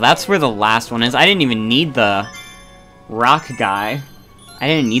 Oh, that's where the last one is. I didn't even need the rock guy. I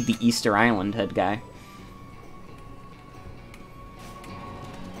didn't need the Easter Island head guy.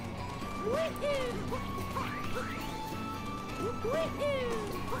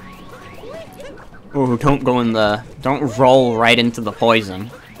 Oh, don't go in the... Don't roll right into the poison.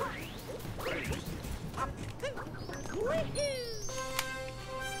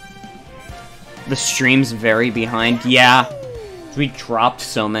 The stream's very behind. Yeah. We dropped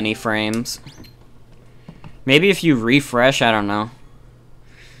so many frames. Maybe if you refresh, I don't know.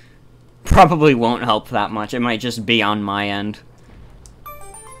 Probably won't help that much. It might just be on my end.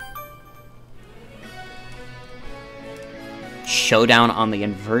 Showdown on the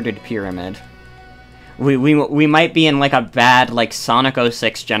inverted pyramid. We might be in like a bad like Sonic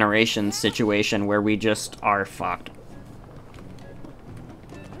 06 generation situation where we just are fucked.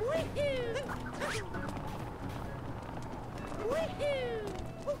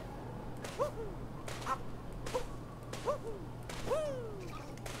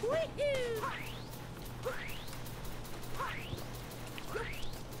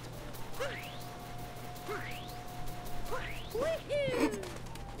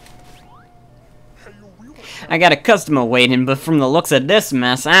 I got a customer waiting, but from the looks of this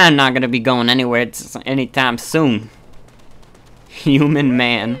mess, I'm not gonna be going anywhere anytime soon. Human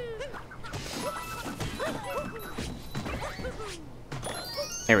man.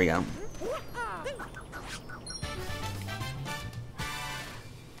 There we go.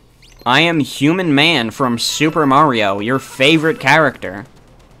 I am Human Man from Super Mario, your favorite character.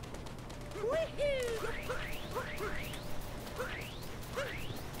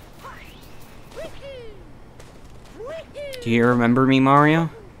 Do you remember me, Mario?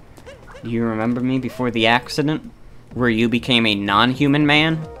 Do you remember me before the accident? Where you became a non-human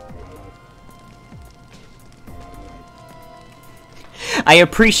man? I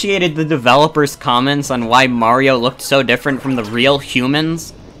appreciated the developers' comments on why Mario looked so different from the real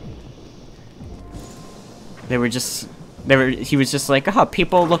humans. He was just like, oh,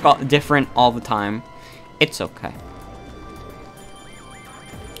 people look different all the time. It's okay.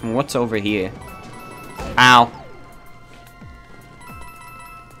 And what's over here? Ow.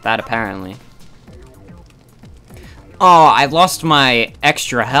 That apparently. Oh, I lost my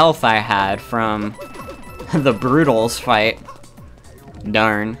extra health I had from the Brutals fight.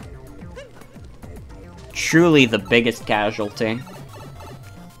 Darn. Truly the biggest casualty.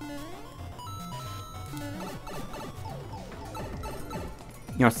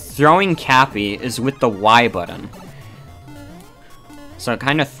 You know, throwing Cappy is with the Y button. So it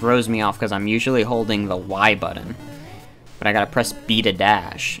kind of throws me off because I'm usually holding the Y button. But I gotta press B to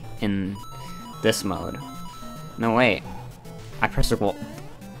dash in this mode. No, wait. I pressed the wall.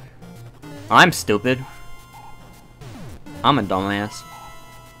 I'm stupid. I'm a dumbass.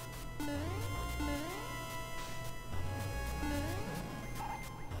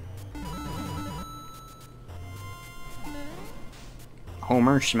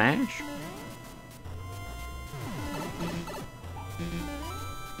 Homer smash?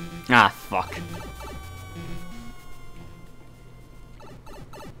 Ah, fuck.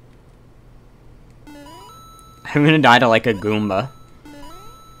 I'm gonna die to like a Goomba.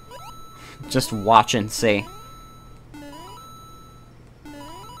 Just watch and see.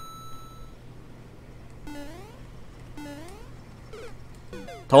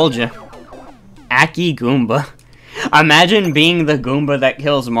 Told you. Aki Goomba. Imagine being the Goomba that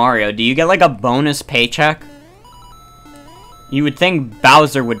kills Mario. Do you get like a bonus paycheck? You would think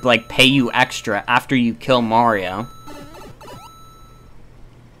Bowser would like pay you extra after you kill Mario.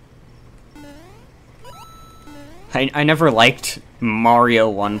 I never liked Mario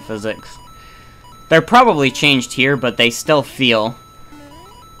 1 physics. They're probably changed here, but they still feel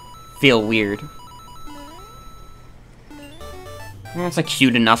weird. That's a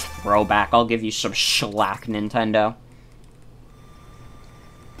cute enough throwback. I'll give you some shellac, Nintendo.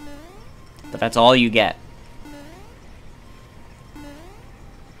 But that's all you get.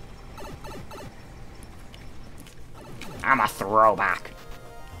 I'm a throwback.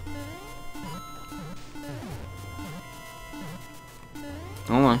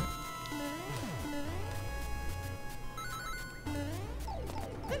 Hold on.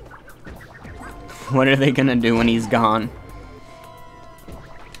 What are they gonna do when he's gone?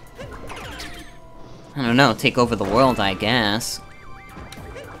 I don't know, take over the world, I guess.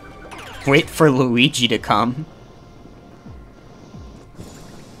 Wait for Luigi to come.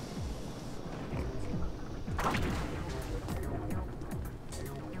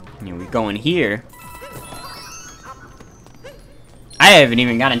 Here we go in here. I haven't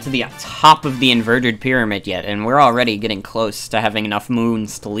even gotten to the top of the inverted pyramid yet, and we're already getting close to having enough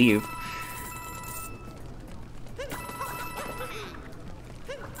moons to leave.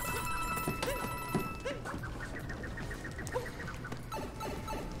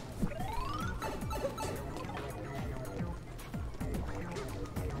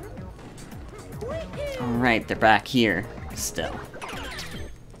 Alright, they're back here, still.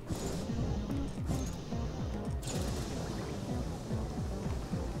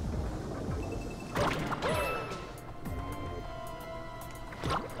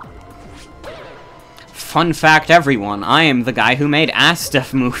 Fun fact, everyone, I am the guy who made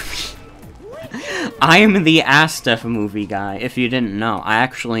Astef movie. I am the Astef movie guy, if you didn't know. I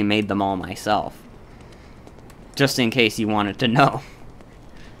actually made them all myself. Just in case you wanted to know.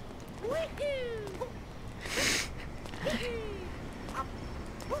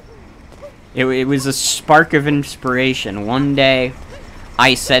 It was a spark of inspiration. One day,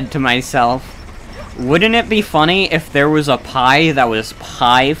 I said to myself, wouldn't it be funny if there was a pie that was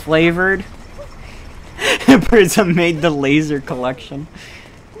pie flavored? Prism made the laser collection.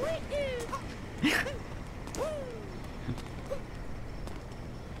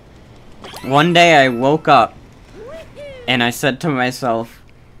 One day I woke up and I said to myself,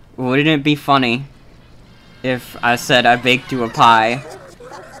 wouldn't it be funny if I said I baked you a pie,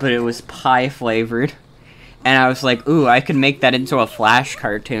 but it was pie flavored? And I was like, ooh, I could make that into a Flash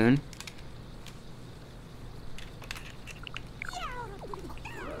cartoon.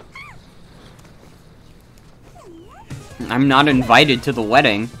 I'm not invited to the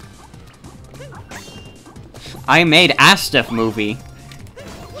wedding. I made Astef movie.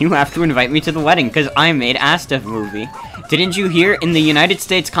 You have to invite me to the wedding, because I made Astef movie. Didn't you hear? In the United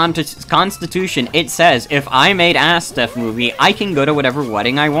States Constitution, it says, if I made Astef movie, I can go to whatever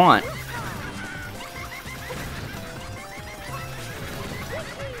wedding I want.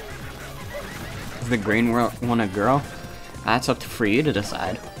 Does the green world want a girl? That's up for you to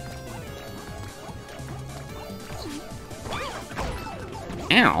decide.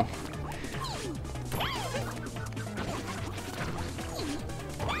 Ow.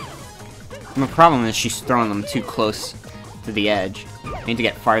 The problem is she's throwing them too close to the edge. I need to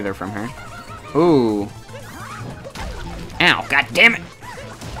get farther from her. Ooh. Ow, god damn it!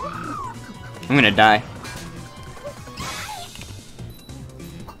 I'm gonna die.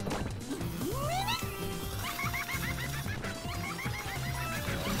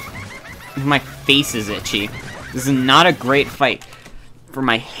 My face is itchy. This is not a great fight for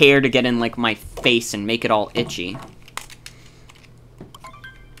my hair to get in, like, my face and make it all itchy.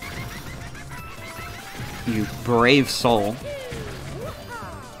 You brave soul.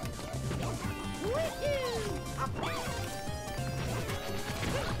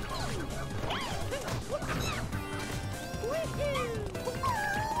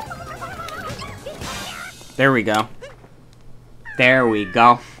 There we go. There we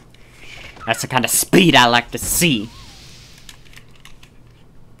go. That's the kind of speed I like to see.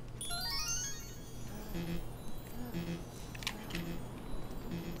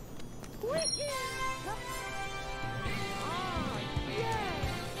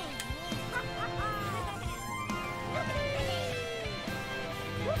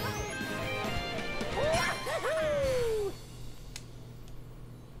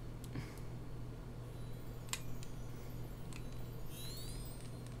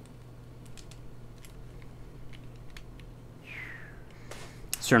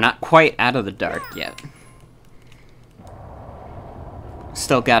 So we're not quite out of the dark yet.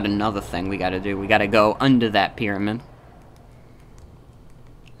 Still got another thing we gotta do. We gotta go under that pyramid.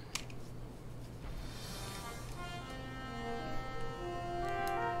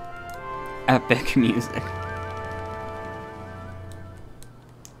 Epic music.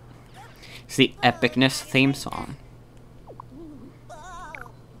 It's the epicness theme song.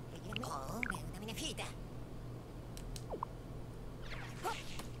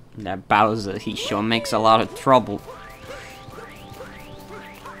 That Bowser, he sure makes a lot of trouble.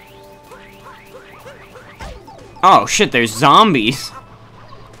 Oh shit, there's zombies!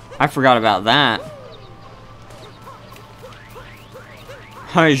 I forgot about that.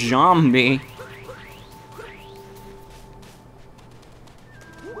 A zombie.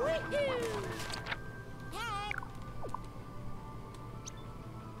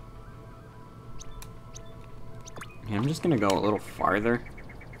 I'm just gonna go a little farther.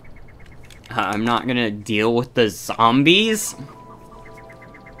 I'm not gonna deal with the zombies.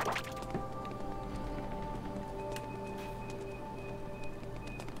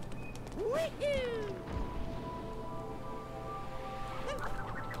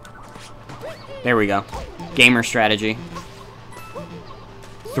 There we go. Gamer strategy.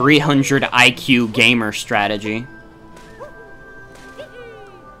 300 IQ gamer strategy.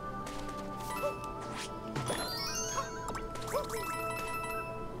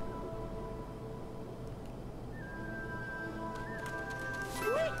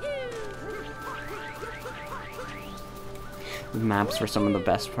 The maps were some of the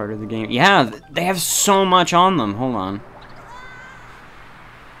best part of the game. Yeah, they have so much on them. Hold on.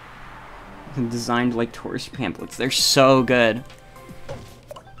 Designed like tourist pamphlets. They're so good.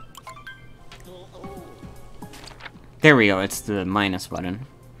 There we go. It's the minus button.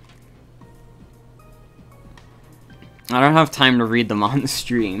 I don't have time to read them on the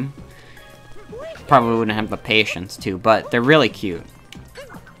stream. Probably wouldn't have the patience to, but they're really cute.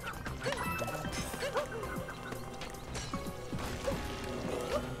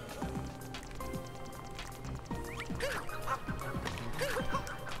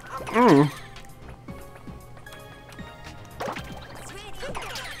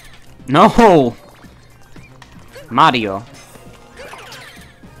 No! Mario.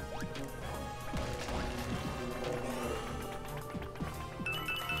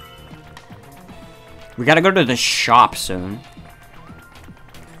 We gotta go to the shop soon.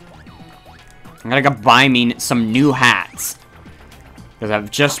 I gotta go buy me some new hats. Because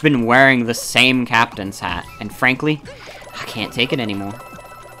I've just been wearing the same captain's hat. And frankly, I can't take it anymore.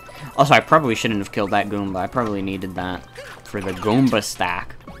 Also, I probably shouldn't have killed that Goomba. I probably needed that for the Goomba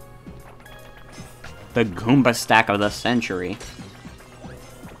stack. The Goomba stack of the century.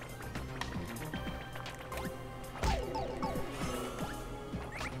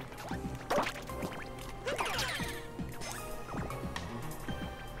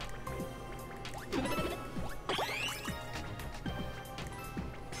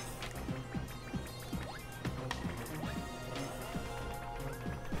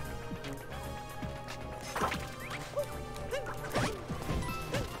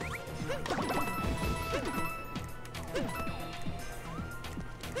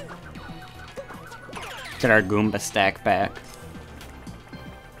 Get our Goomba stack back.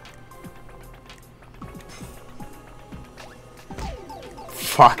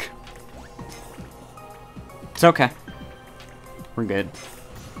 Fuck. It's okay. We're good.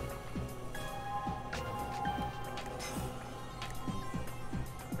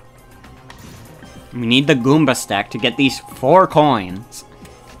 We need the Goomba stack to get these 4 coins.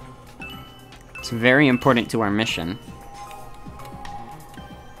 It's very important to our mission.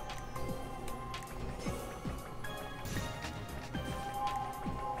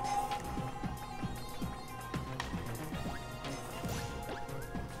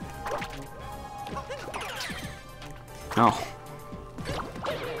 Oh.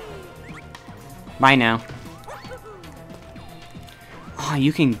 Bye now. Oh,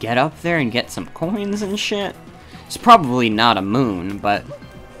 you can get up there and get some coins and shit? It's probably not a moon, but...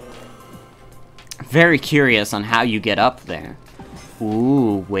 very curious on how you get up there.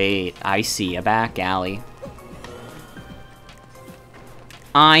 Ooh, wait. I see a back alley.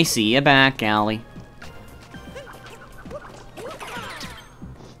 I see a back alley.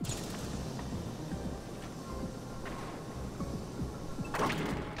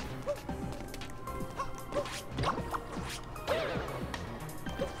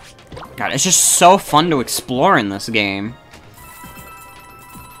 God, it's just so fun to explore in this game.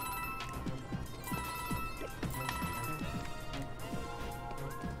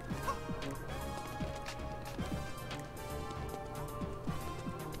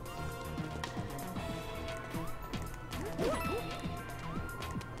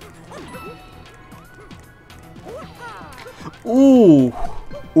 Ooh!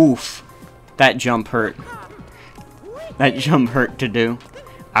 Oof. That jump hurt. That jump hurt to do.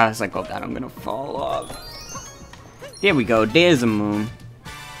 I was like, oh god, I'm gonna fall off. There we go, there's a moon.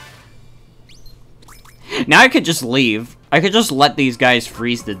 Now I could just leave. I could just let these guys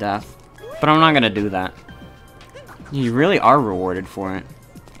freeze to death. But I'm not gonna do that. You really are rewarded for it.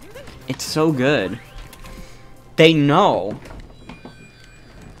 It's so good. They know.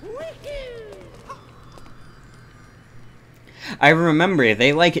 I remember,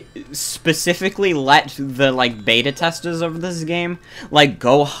 they, like, specifically let the, like, beta testers of this game, like,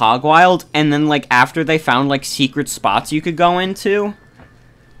 go hog wild, and then, like, after they found, like, secret spots you could go into,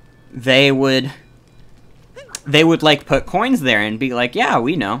 they would, like, put coins there and be like, yeah,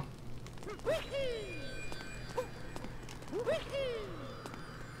 we know.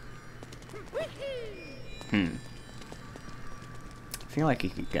 I feel like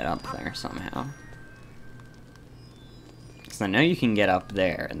you could get up there somehow. I know you can get up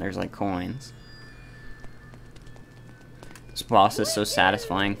there, and there's, like, coins. This boss is so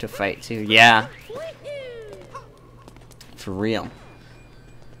satisfying to fight, too. Yeah. For real.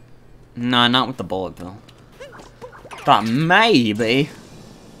 Nah, not with the bullet bill. Thought maybe.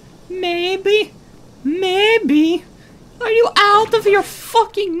 Maybe. Maybe. Are you out of your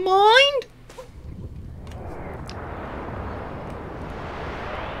fucking mind?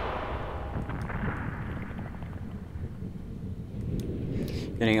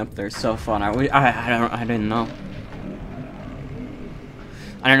 Getting up there is so fun. I didn't know.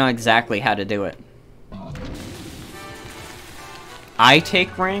 I don't know exactly how to do it. I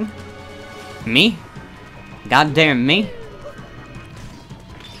take ring? Me? Goddamn me?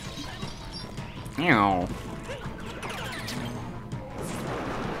 Ew.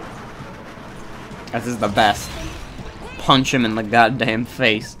 This is the best. Punch him in the goddamn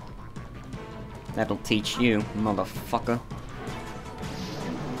face. That'll teach you, motherfucker.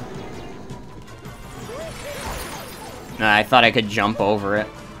 I thought I could jump over it.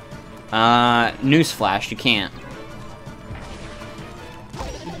 Newsflash, you can't.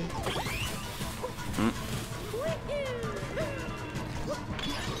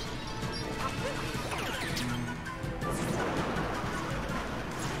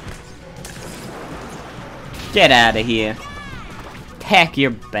 Get out of here. Pack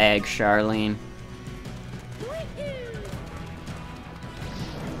your bag, Charlene.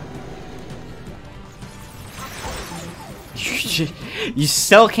 You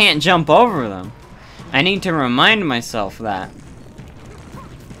still can't jump over them. I need to remind myself that.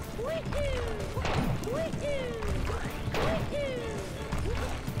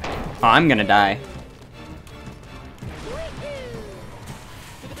 Oh, I'm gonna die.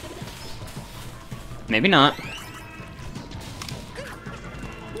 Maybe not.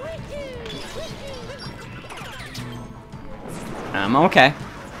 I'm okay.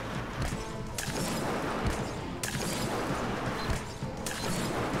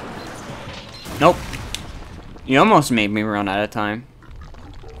 Nope. You almost made me run out of time.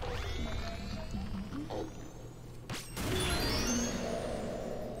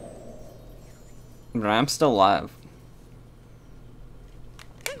 But I'm still alive.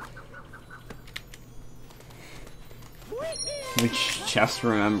 Which, just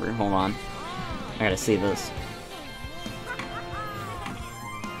remember, hold on. I gotta see this.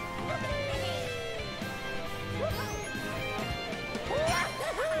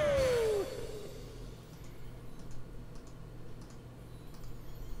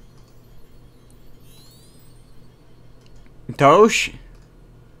 Dosh?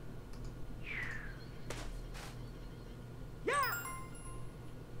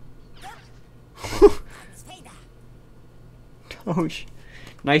 Dosh.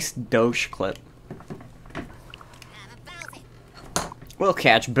 Nice Dosh clip. We'll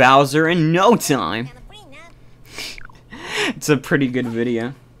catch Bowser in no time. It's a pretty good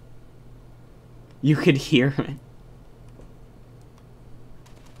video. You could hear it.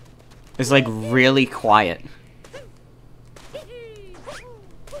 It's like really quiet.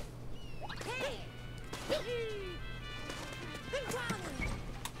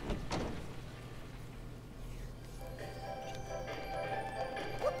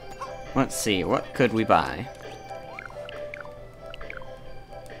 Let's see, what could we buy?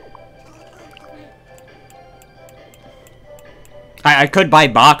 I could buy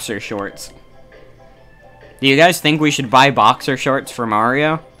boxer shorts. Do you guys think we should buy boxer shorts for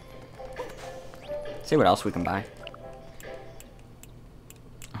Mario? Let's see what else we can buy.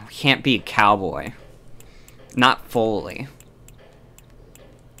 Oh, we can't be a cowboy. Not fully.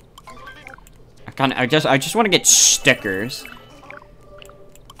 I just want to get stickers.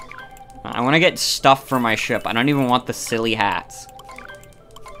 I want to get stuff for my ship. I don't even want the silly hats.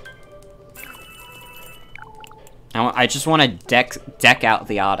 I just want to deck out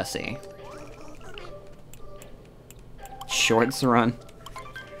the Odyssey. Shorts run.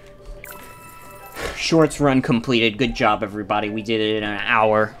 Shorts run completed. Good job, everybody. We did it in an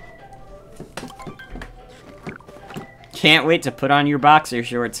hour. Can't wait to put on your boxer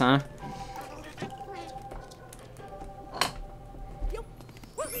shorts, huh?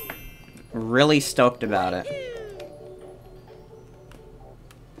 Really stoked about it.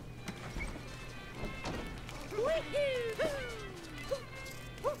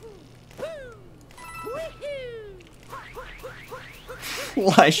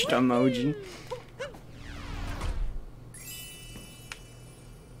 Flushed emoji.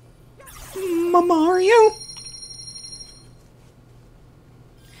 Mario?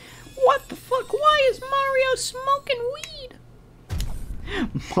 What the fuck? Why is Mario smoking weed?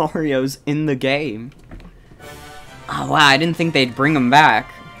 Mario's in the game. Oh wow, I didn't think they'd bring him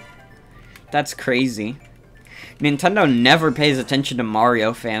back. That's crazy. Nintendo never pays attention to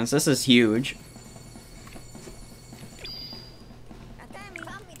Mario fans. This is huge.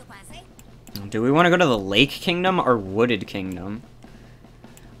 Do we want to go to the Lake Kingdom or Wooded Kingdom?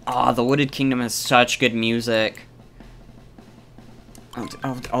 Oh, the Wooded Kingdom has such good music.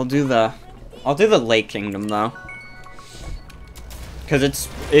 I'll do the Lake Kingdom though, because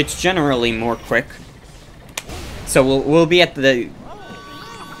it's generally more quick. So we'll be at the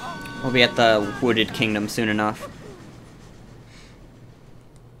Wooded Kingdom soon enough.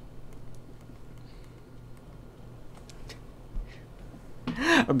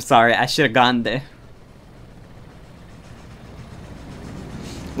 I'm sorry, I should have gone there.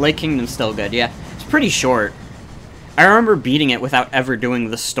 Lake Kingdom's still good, yeah. It's pretty short. I remember beating it without ever doing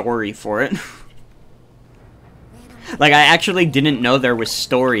the story for it. Like, I actually didn't know there was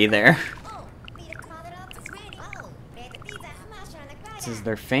story there. It says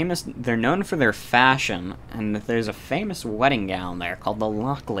they're known for their fashion, and there's a famous wedding gown there called the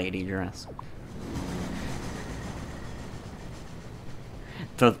Lock Lady dress.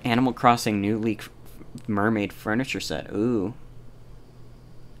 The Animal Crossing New Leak Mermaid furniture set. Ooh.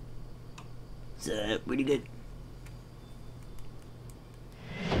 It's pretty good.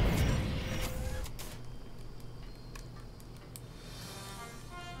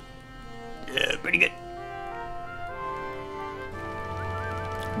 Pretty good.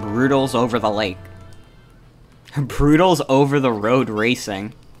 Brutals over the lake. Brutals over the road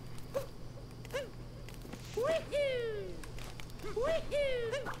racing.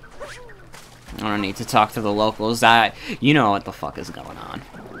 I don't need to talk to the locals. You know what the fuck is going on.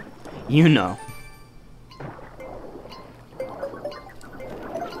 You know.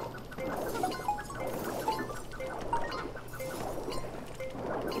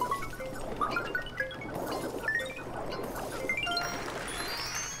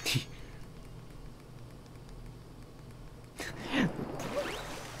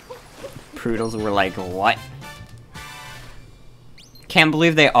 Prudles were like, what? Can't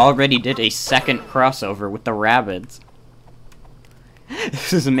believe they already did a second crossover with the Rabbids.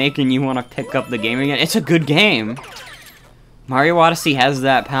 This is making you want to pick up the game again. It's a good game. Mario Odyssey has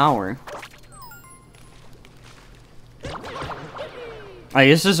that power. Like,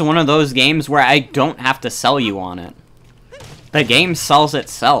 this is one of those games where I don't have to sell you on it. The game sells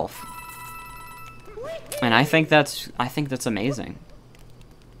itself. And I think that's amazing.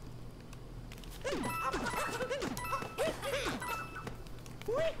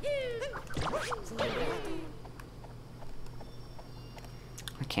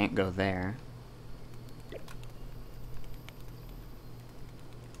 can't go there.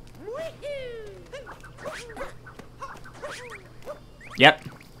 Yep,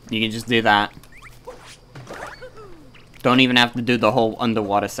 you can just do that. Don't even have to do the whole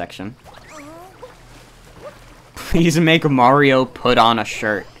underwater section. Please make Mario put on a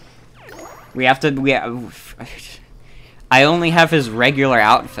shirt. I only have his regular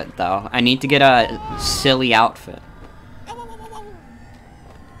outfit, though. I need to get a silly outfit.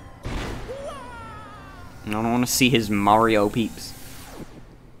 I don't want to see his Mario peeps.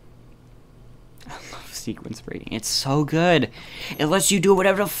 I love sequence breaking. It's so good. It lets you do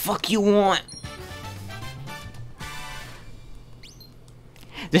whatever the fuck you want.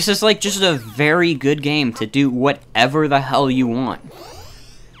 This is like just a very good game to do whatever the hell you want.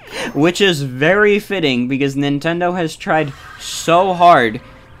 Which is very fitting because Nintendo has tried so hard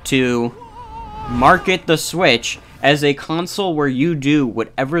to market the Switch as a console where you do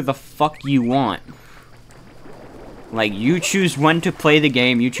whatever the fuck you want. Like, you choose when to play the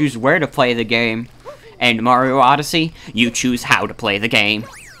game, you choose where to play the game, and Mario Odyssey, you choose how to play the game.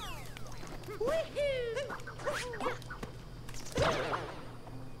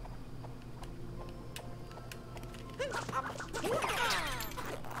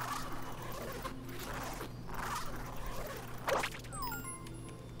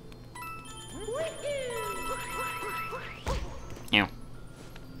 Ew.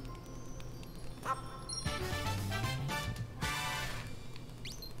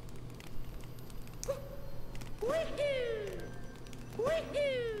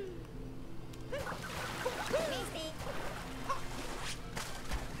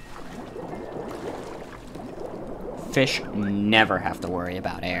 Fish never have to worry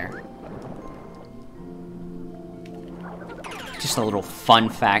about air. Just a little fun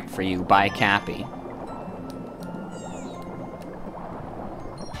fact for you by Cappy.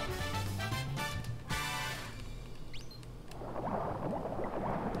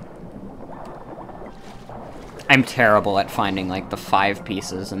 I'm terrible at finding, like, the 5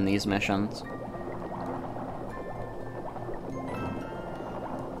 pieces in these missions.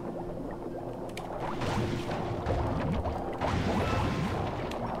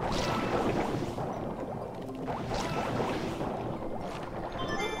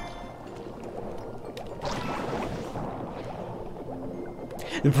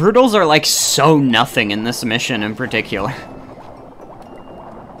 The Brutals are, like, so nothing in this mission in particular.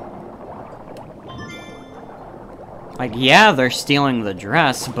 Like, yeah, they're stealing the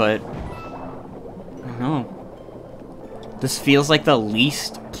dress, but... I don't know. This feels like the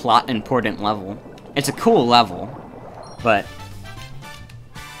least plot-important level. It's a cool level, but...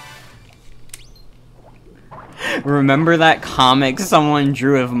 Remember that comic someone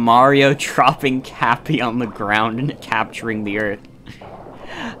drew of Mario dropping Cappy on the ground and capturing the Earth?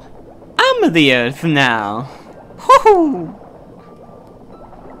 I'm the Earth now! Woohoo!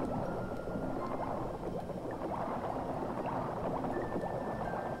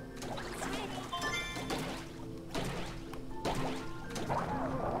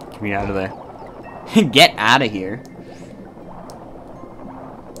 Get me out of there. Get out of here.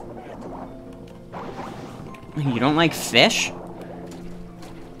 You don't like fish?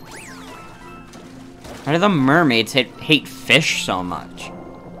 Why do the mermaids hate fish so much?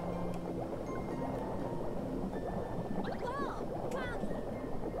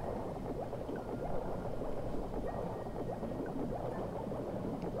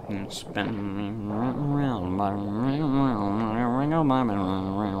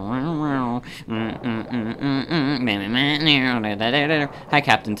 Hi,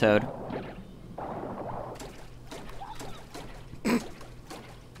 Captain Toad.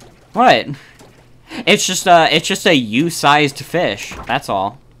 What? It's just a U-sized fish. That's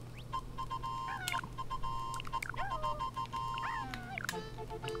all.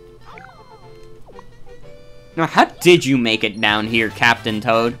 Now, how did you make it down here, Captain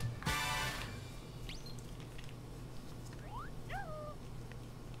Toad?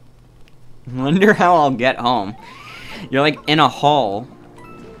 Wonder how I'll get home. You're like in a hole.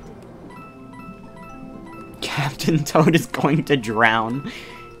 Captain Toad is going to drown.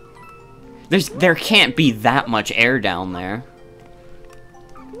 There can't be that much air down there.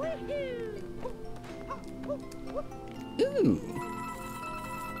 Ooh.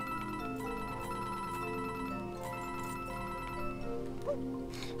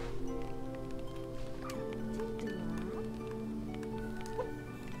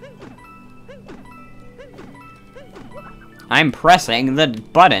 I'm pressing the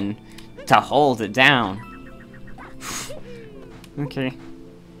button to hold it down. Okay.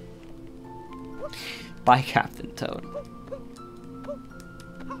 Bye, Captain Toad.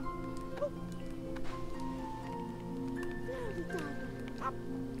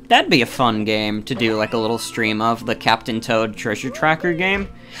 That'd be a fun game to do like a little stream of, the Captain Toad Treasure Tracker game.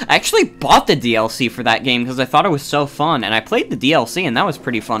 I actually bought the DLC for that game because I thought it was so fun, and I played the DLC and that was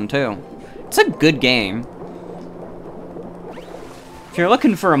pretty fun too. It's a good game. If you're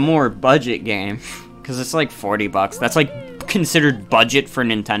looking for a more budget game, because it's like 40 bucks, that's like considered budget for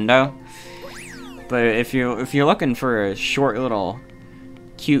Nintendo. But if you're looking for a short little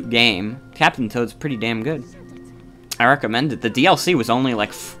cute game, Captain Toad's pretty damn good. I recommend it. The DLC was only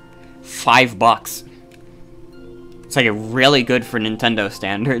like $5. It's like really good for Nintendo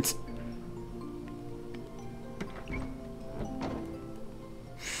standards.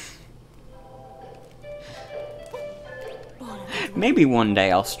 Maybe one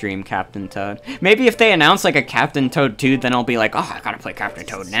day I'll stream Captain Toad. Maybe if they announce like a Captain Toad 2, then I'll be like, oh, I gotta play Captain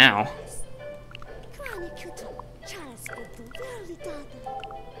Toad now.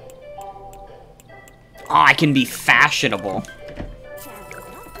 Oh, I can be fashionable.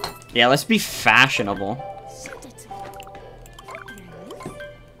 Yeah, let's be fashionable.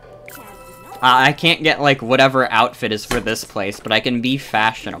 I can't get, like, whatever outfit is for this place, but I can be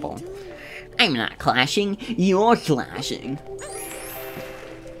fashionable. I'm not clashing, you're clashing.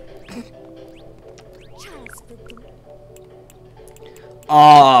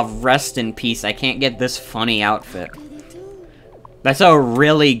 Oh, rest in peace. I can't get this funny outfit. That's a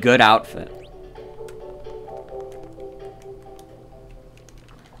really good outfit.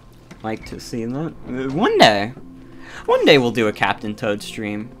 Like to see that? One day. One day we'll do a Captain Toad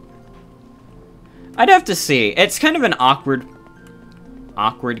stream. I'd have to see. It's kind of an awkward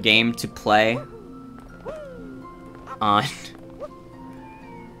game to play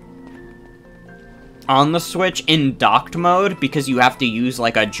on the Switch in docked mode because you have to use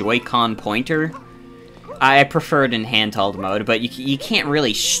like a Joy-Con pointer. I prefer it in handheld mode, but you can't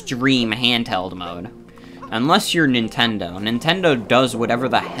really stream handheld mode. Unless you're Nintendo. Nintendo does whatever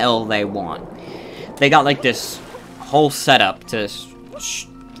the hell they want. They got like this whole setup to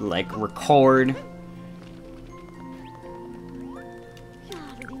like record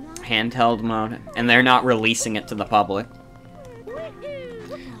handheld mode, and they're not releasing it to the public.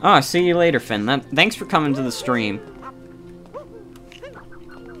 Oh, see you later, Finn. Thanks for coming to the stream.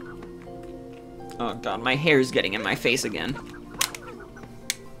 Oh god, my hair's getting in my face again.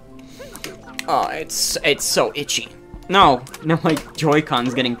 Oh, it's so itchy. No, my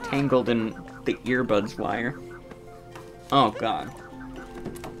Joy-Con's getting tangled in the earbuds wire. Oh god.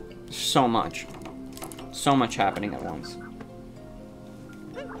 So much. So much happening at once.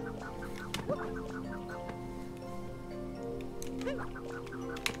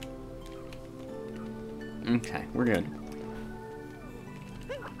 Okay, we're good.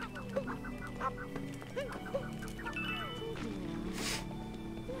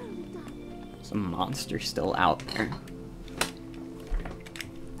 Some monster still out there.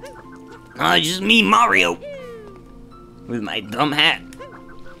 Oh, it's just me, Mario! With my dumb hat.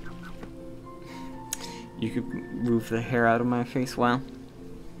 You could move the hair out of my face, well.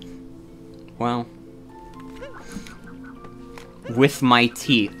 Well. With my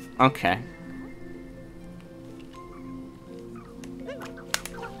teeth. Okay.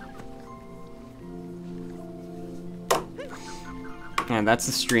 Yeah, that's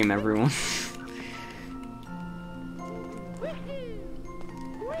the stream, everyone.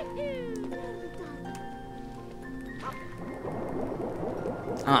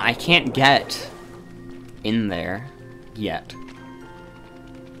 I can't get in there yet.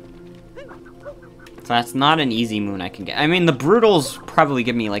 So that's not an easy moon I can get. I mean, the Brutals probably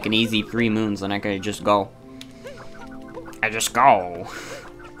give me like an easy 3 moons and I could just go. I just go.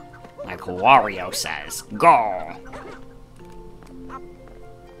 Like Wario says, go.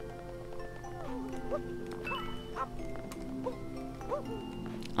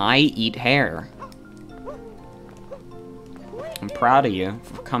 I eat hair. I'm proud of you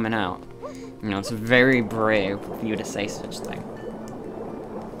for coming out. You know, it's very brave of you to say such a thing.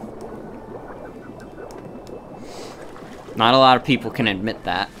 Not a lot of people can admit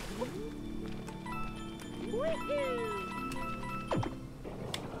that.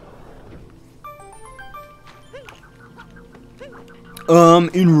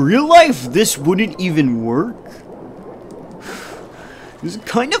 In real life, this wouldn't even work. This is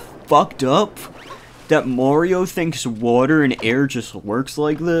kind of fucked up that Mario thinks water and air just works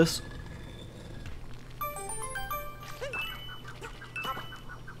like this.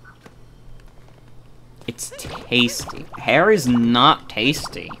 It's tasty. Hair is not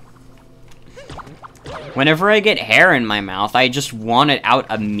tasty. Whenever I get hair in my mouth, I just want it out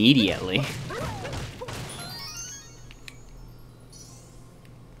immediately.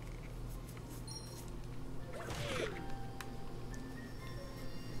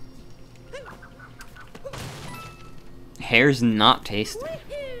 hair's not tasty.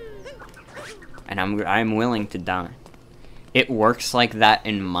 And I'm willing to die. It works like that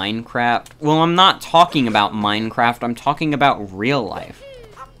in Minecraft. Well, I'm not talking about Minecraft, I'm talking about real life.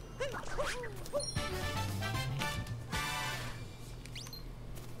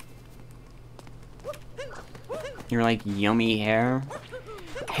 You're like, yummy hair?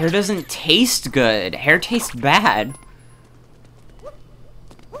 Hair doesn't taste good. Hair tastes bad.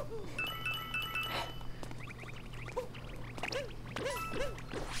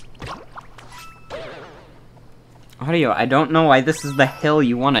 Audio, I don't know why this is the hill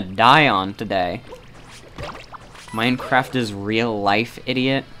you want to die on today. Minecraft is real life,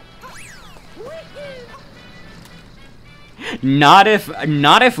 idiot. Not if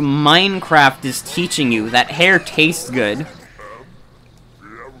Minecraft is teaching you that hair tastes good.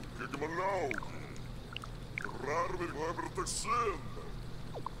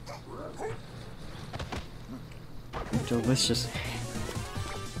 Delicious.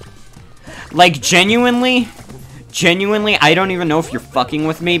 Like, genuinely, I don't even know if you're fucking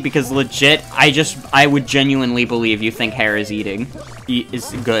with me, because legit, I would genuinely believe you think hair is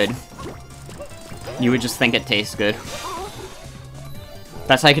good. You would just think it tastes good.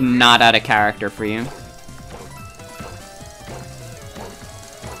 That's like not out of character for you.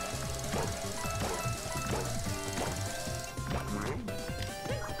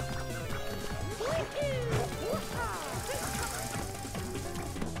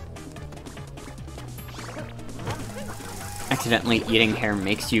 Accidentally eating hair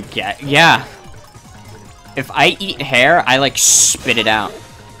makes you get... Yeah! If I eat hair, I like spit it out.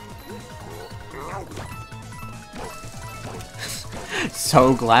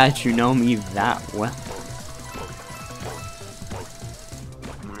 So glad you know me that well.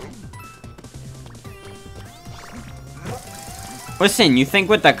 Listen, you think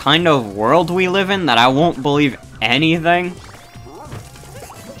with the kind of world we live in that I won't believe anything?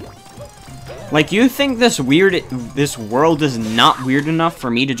 Like, you think this world is not weird enough for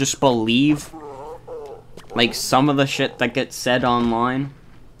me to just believe, like, some of the shit that gets said online?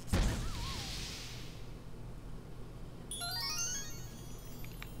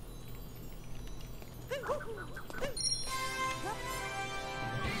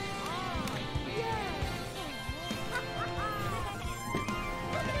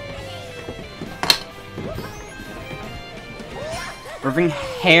 We're having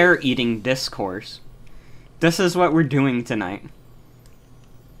hair-eating discourse. This is what we're doing tonight.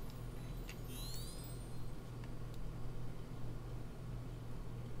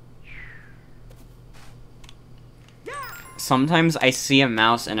 Sometimes I see a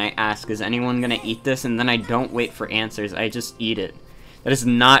mouse and I ask, is anyone gonna eat this? And then I don't wait for answers, I just eat it. That is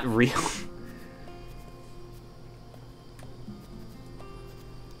not real.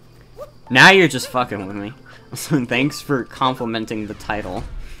 Now you're just fucking with me. Thanks for complimenting the title.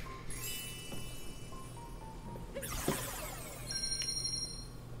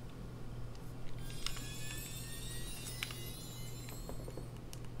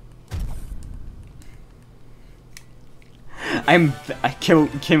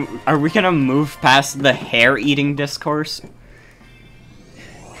 Are we gonna move past the hair-eating discourse?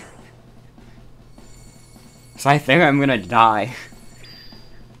 So I think I'm gonna die.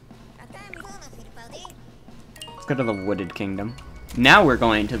 Let's go to the Wooded Kingdom. Now we're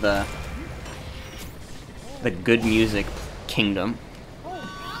going to the good music kingdom.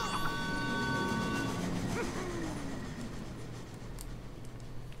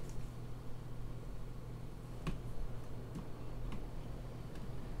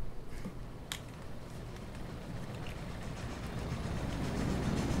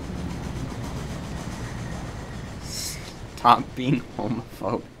 Stop being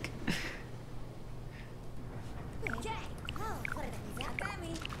homophobic.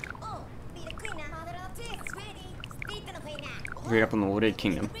 Right up in the Wooded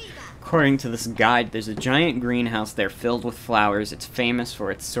Kingdom. According to this guide, there's a giant greenhouse there filled with flowers. It's famous for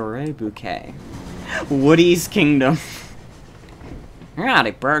its soiree bouquet. Woody's Kingdom.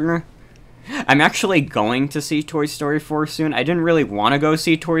 Howdy, partner. I'm actually going to see Toy Story 4 soon. I didn't really want to go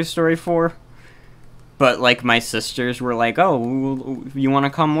see Toy Story 4. But, like, my sisters were like, oh, you want to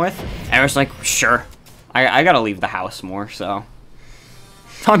come with? And I was like, sure. I gotta leave the house more, so.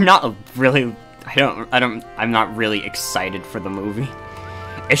 I'm not really... I'm not really excited for the movie.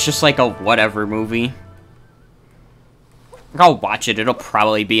 It's just like a whatever movie. I'll watch it, it'll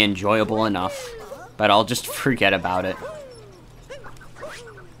probably be enjoyable enough. But I'll just forget about it.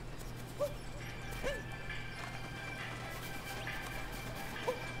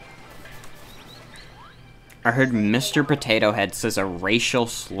 I heard Mr. Potato Head says a racial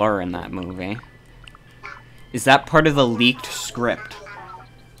slur in that movie. Is that part of the leaked script?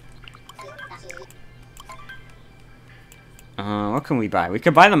 What can we buy? We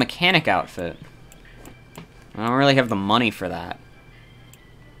could buy the mechanic outfit. I don't really have the money for that.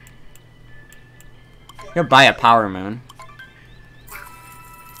 I could buy a power moon.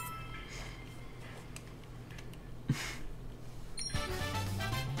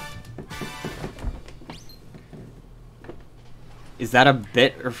 Is that a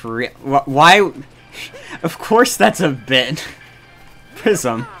bit or for real? Why? Of course that's a bit.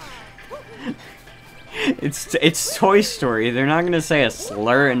 Prism. It's Toy Story. They're not gonna say a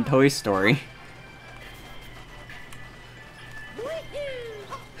slur in Toy Story.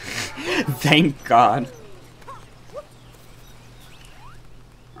 Thank God.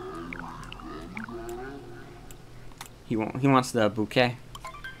 He wants the bouquet.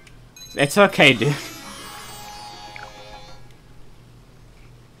 It's okay, dude. I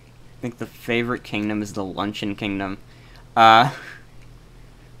think the favorite kingdom is the Luncheon Kingdom. I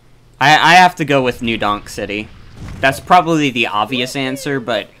have to go with New Donk City. That's probably the obvious answer,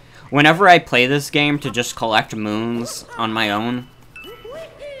 but whenever I play this game to just collect moons on my own,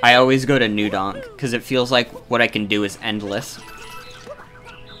 I always go to New Donk, because it feels like what I can do is endless.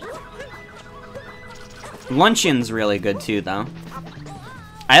 Luncheon's really good too, though.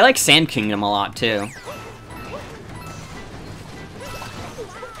 I like Sand Kingdom a lot, too.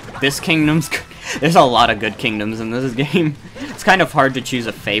 This kingdom's good. There's a lot of good kingdoms in this game. It's kind of hard to choose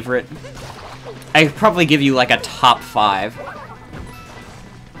a favorite. I'd probably give you like a top 5.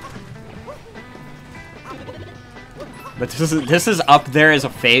 But this is up there as a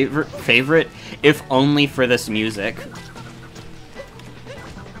favorite, if only for this music.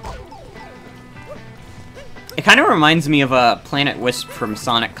 It kind of reminds me of a Planet Wisp from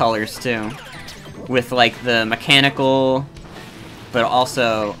Sonic Colors too, with like the mechanical but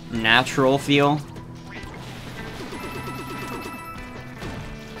also natural feel.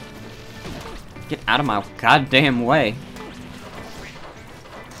 Get out of my goddamn way.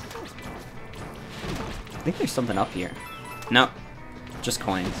 I think there's something up here. Nope. Just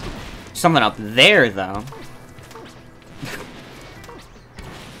coins. Something up there, though.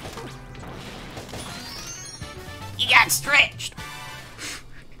 You got stretched!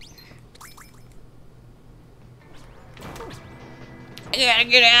 I gotta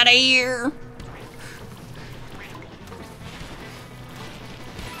get out of here!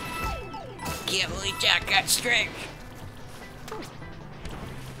 Can't believe Jack got stretched.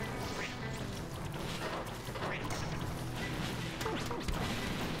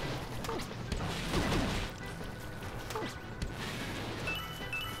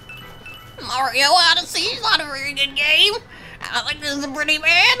 Mario Odyssey is not a very good game. I think this is pretty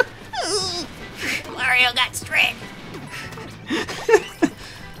bad. Mario got stretched.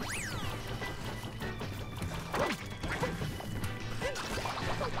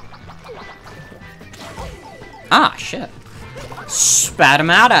 Ah, shit. Spat him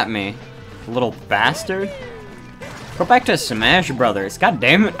out at me. Little bastard. Go back to Smash Brothers. God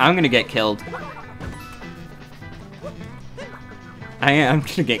damn it, I'm gonna get killed. I'm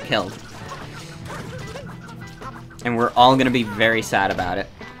gonna get killed. And we're all gonna be very sad about it.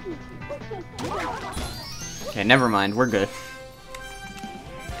 Okay, never mind. We're good.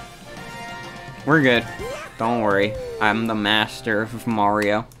 We're good. Don't worry. I'm the master of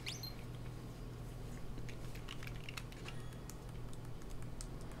Mario.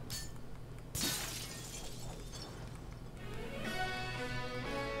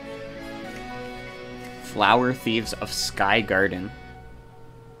 Flower Thieves of Sky Garden.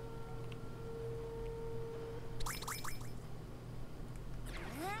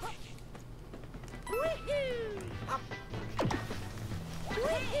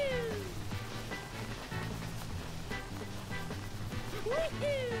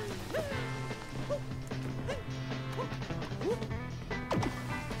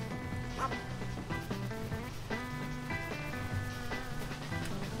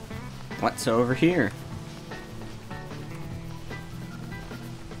 What's over here?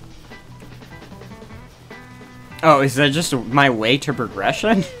 Oh, is that just my way to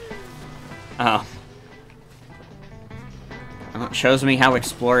progression? Oh. Well, it shows me how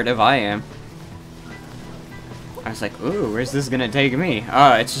explorative I am. I was like, ooh, where's this gonna take me?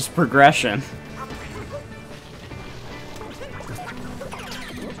 Oh, it's just progression.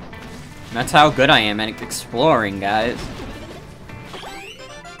 That's how good I am at exploring, guys.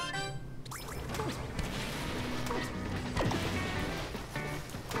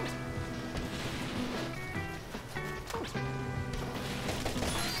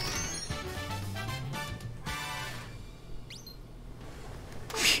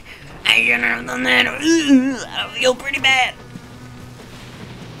 shouldn't have done that. I feel pretty bad.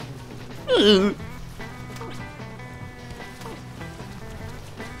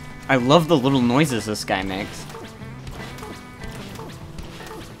 I love the little noises this guy makes.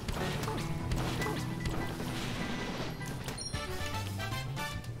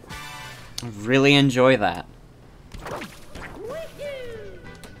 I really enjoy that.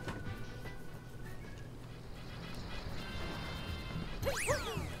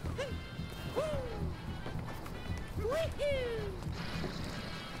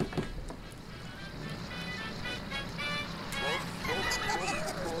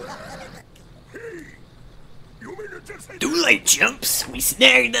 Too late, chumps. We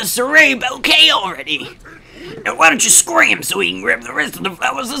snagged the Saray bouquet already. Now why don't you scram so we can grab the rest of the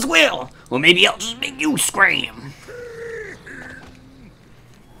flowers as well? Or maybe I'll just make you scram.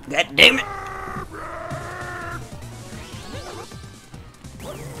 God damn it.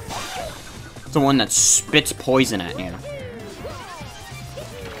 It's the one that spits poison at you.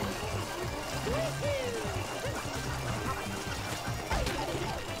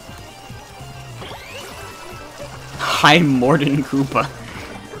 Hi, Morden Koopa.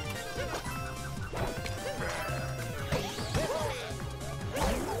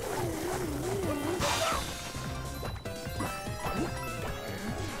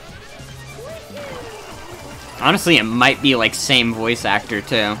 Honestly, it might be like same voice actor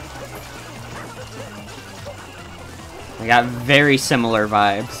too. I got very similar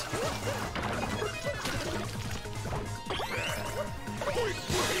vibes.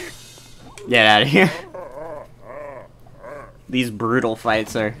 Get out of here. These brutal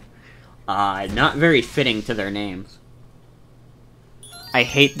fights are not very fitting to their names. I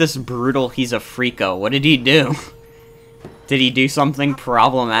hate this brutal he's a freako. What did he do? Did he do something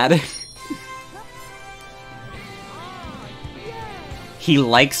problematic? He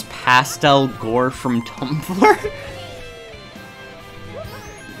likes pastel gore from Tumblr?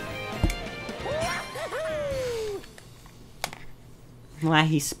 Why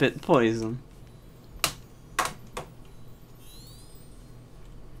he spit poison?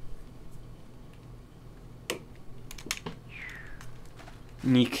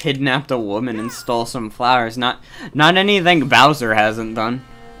 You kidnapped a woman and stole some flowers. Not anything Bowser hasn't done.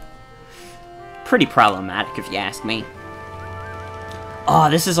 Pretty problematic if you ask me. Oh,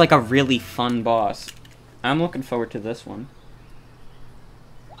 this is like a really fun boss. I'm looking forward to this one.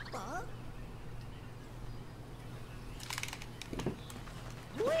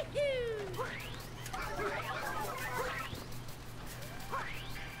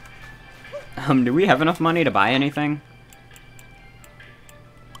 Do we have enough money to buy anything?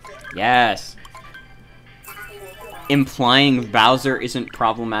 Yes. Implying Bowser isn't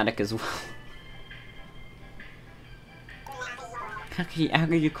problematic as well. How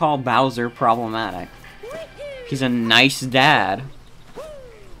can you call Bowser problematic? He's a nice dad.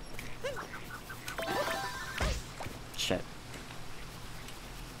 Shit.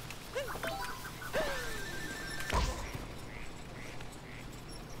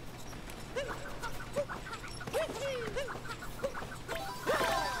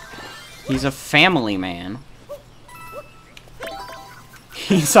 He's a family man.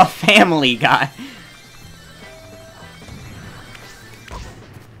 He's a family guy.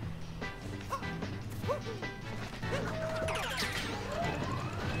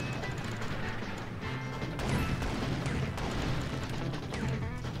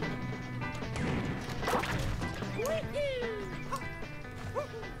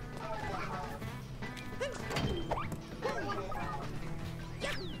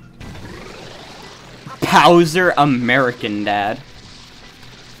 Bowser American Dad.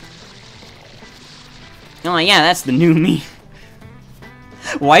 Oh yeah, that's the new meme.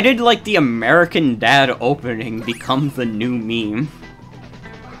 Why did, like, the American Dad opening become the new meme?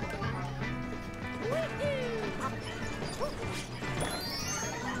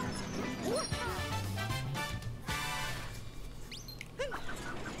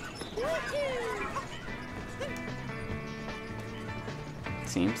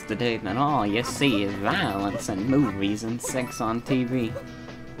 Seems today that all you see is violence in movies and sex on TV.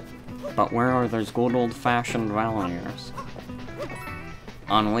 But where are those good old-fashioned values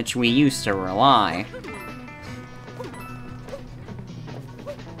on which we used to rely?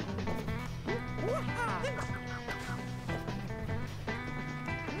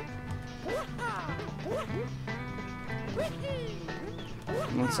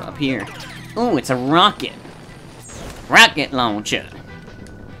 What's up here? Oh, it's a rocket! Rocket launcher!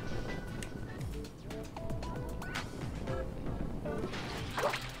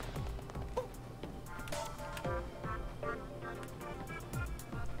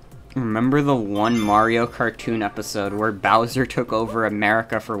 Remember the one Mario cartoon episode where Bowser took over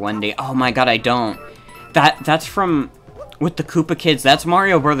America for one day? Oh my god, I don't. That's from... With the Koopa Kids, that's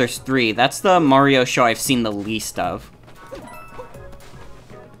Mario Brothers 3. That's the Mario show I've seen the least of.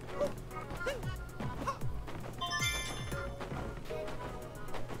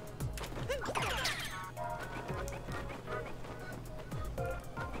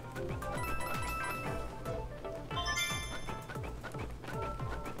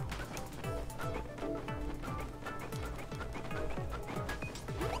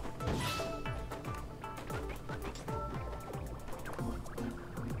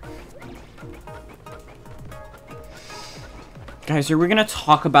 Guys, are we gonna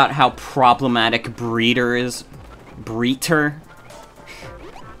talk about how problematic Breeder is? Breeder?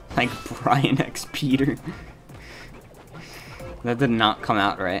 Like Brian X. Peter? That did not come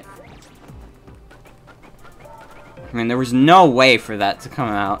out right. I mean, there was no way for that to come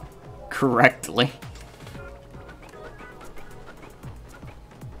out correctly.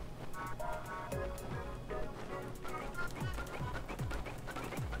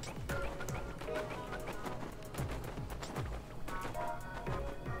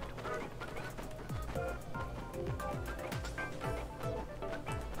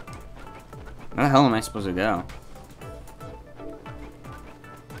 Where the hell am I supposed to go?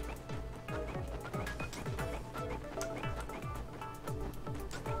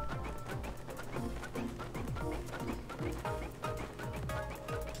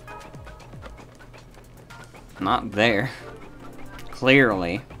 Not there.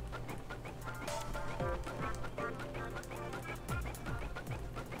 Clearly.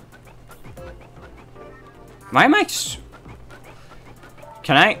 Why am I...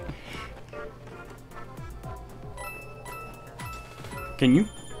 Can I... Can you?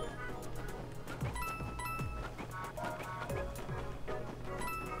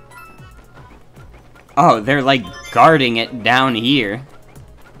 Oh, they're like guarding it down here.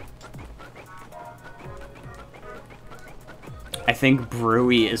 I think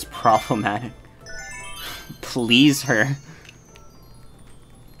Brewy is problematic. Please her.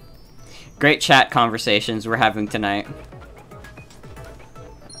 Great chat conversations we're having tonight.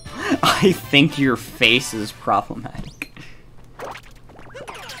 I think your face is problematic.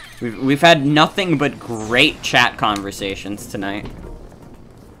 We've had nothing but great chat conversations tonight.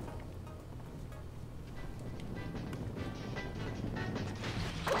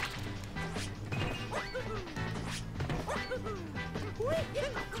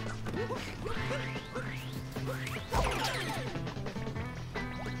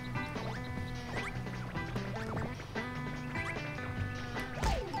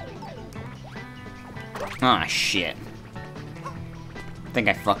 Ah, shit. I think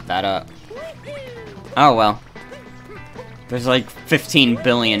I fucked that up. Oh, well. There's like 15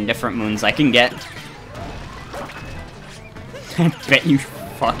 billion different moons I can get. I bet you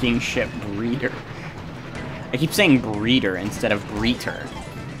fucking shit, Breeder. I keep saying Breeder instead of Breeder.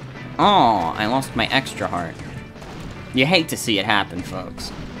 Oh, I lost my extra heart. You hate to see it happen,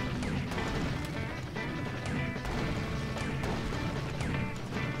 folks.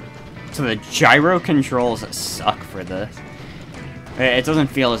 So the gyro controls suck for this. It doesn't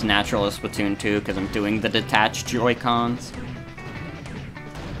feel as natural as Splatoon 2 because I'm doing the detached Joy-Cons.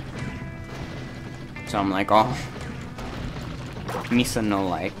 So I'm like, oh. Misa no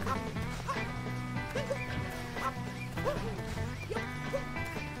like.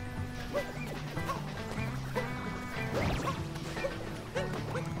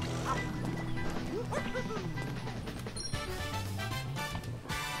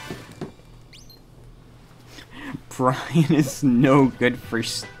 Brian is no good for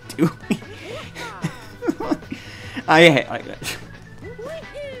Stewie. I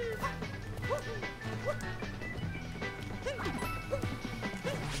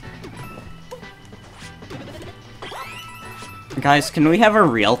Guys, can we have a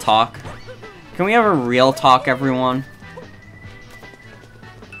real talk? Can we have a real talk, everyone?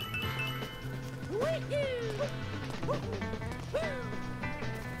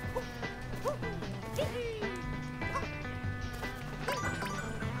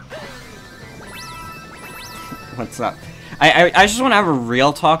 What's up? I just want to have a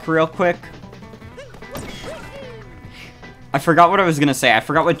real talk real quick. I forgot what I was gonna say. I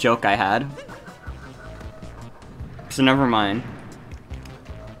forgot what joke I had. So never mind.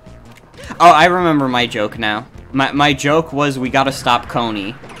 Oh, I remember my joke now. My joke was we gotta stop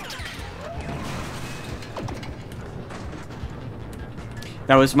Coney.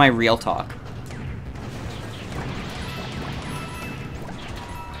 That was my real talk.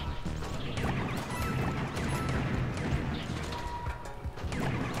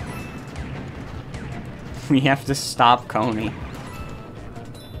 We have to stop Coney.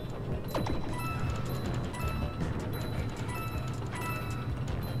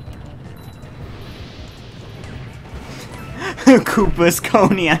 Koopa's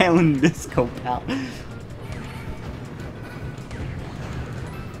Coney Island Disco Pal.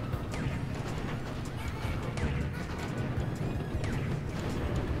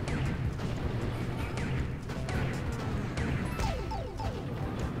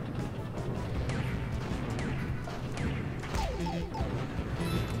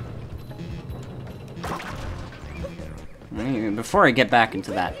 Before I get back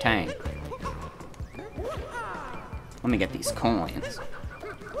into that tank, let me get these coins.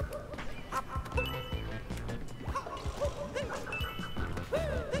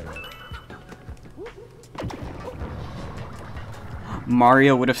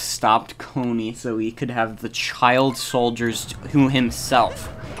 Mario would have stopped Coney so he could have the child soldiers to himself.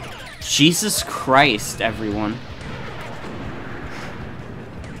 Jesus Christ, everyone.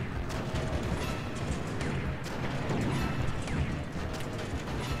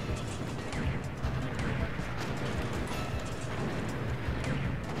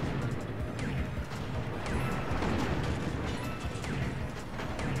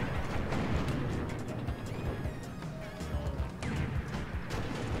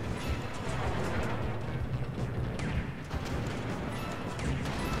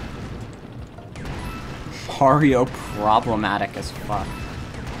 Mario problematic as fuck.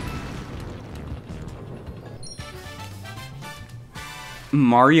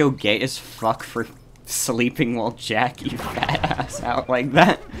 Mario gay as fuck for sleeping while Jack you fat ass out like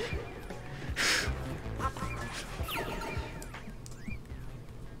that.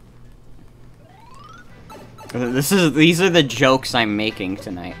 These are the jokes I'm making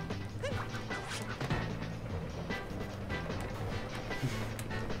tonight.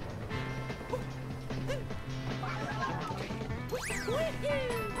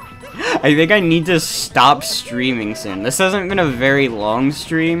 I think I need to stop streaming soon. This hasn't been a very long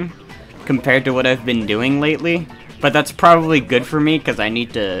stream compared to what I've been doing lately, but that's probably good for me because I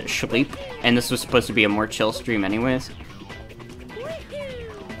need to sleep, and this was supposed to be a more chill stream anyways.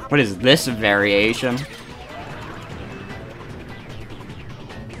 What is this variation?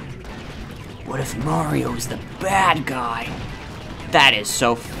 What if Mario's the bad guy? That is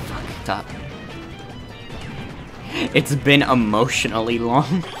so fucked up. It's been emotionally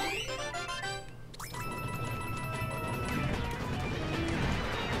long.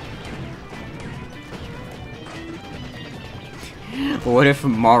 What if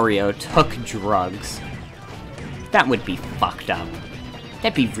Mario took drugs? That would be fucked up.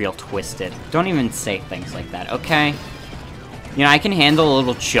 That'd be real twisted. Don't even say things like that, okay? You know, I can handle a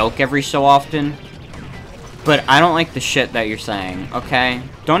little joke every so often, but I don't like the shit that you're saying, okay?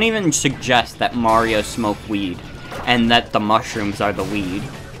 Don't even suggest that Mario smoked weed, and that the mushrooms are the weed.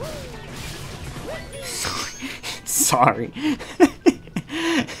 Sorry.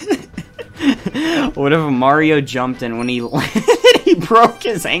 What if Mario jumped in when he landed, he broke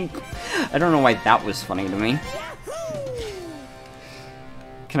his ankle? I don't know why that was funny to me.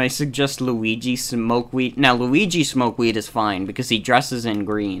 Can I suggest Luigi smoke weed? Now, Luigi smoke weed is fine, because he dresses in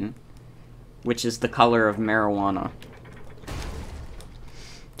green, which is the color of marijuana.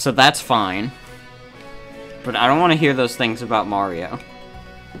 So that's fine. But I don't want to hear those things about Mario.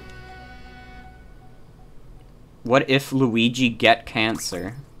 What if Luigi get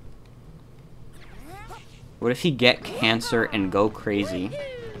cancer? What if he get cancer and go crazy?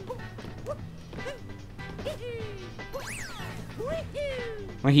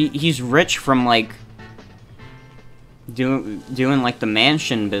 Well, he's rich from, like, doing like the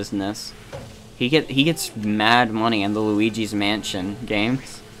mansion business. He gets mad money in the Luigi's Mansion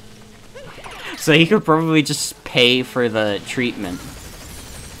games. So he could probably just pay for the treatment.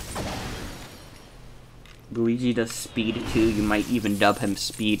 Luigi does Speed 2, you might even dub him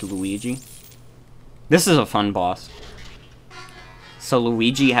Speed Luigi. This is a fun boss. So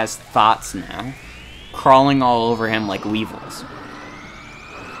Luigi has thoughts now, crawling all over him like weevils.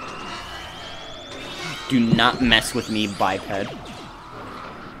 Do not mess with me, biped.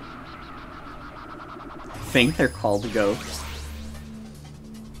 Think they're called ghosts.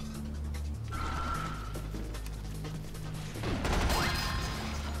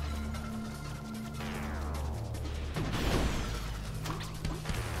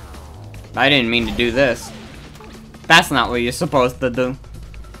 I didn't mean to do this. That's not what you're supposed to do.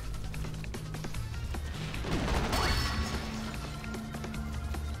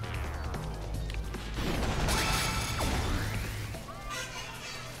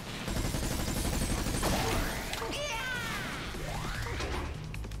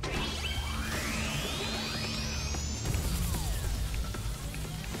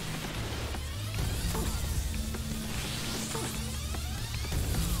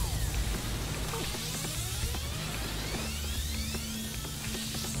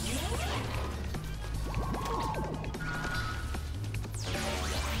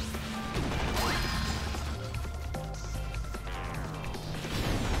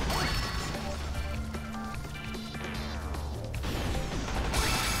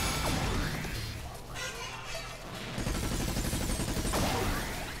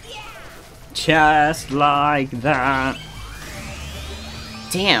 Just like that.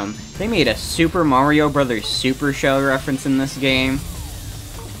 Damn, they made a Super Mario Brothers Super Show reference in this game.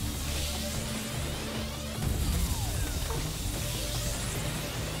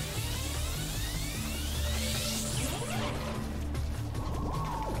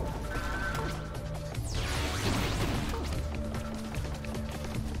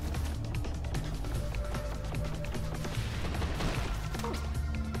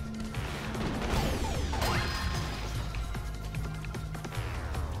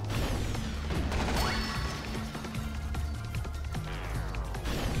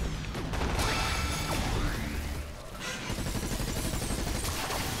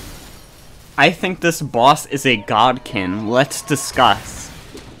 I think this boss is a godkin. Let's discuss.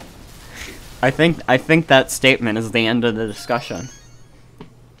 I think that statement is the end of the discussion.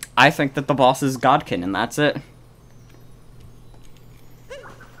 I think that the boss is godkin, and that's it.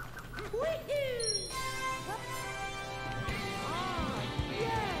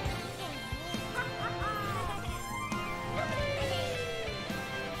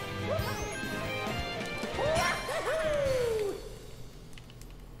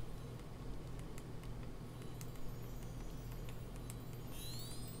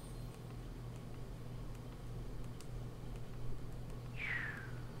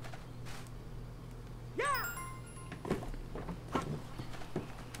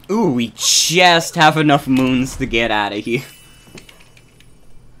 Ooh, we just have enough moons to get out of here.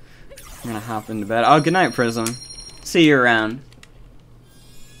 I'm gonna hop into bed. Oh, good night, Prism. See you around.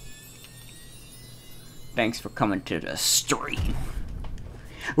 Thanks for coming to the stream.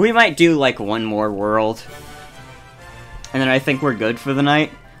 We might do, like, one more world. And then I think we're good for the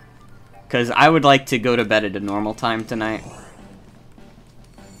night. Because I would like to go to bed at a normal time tonight.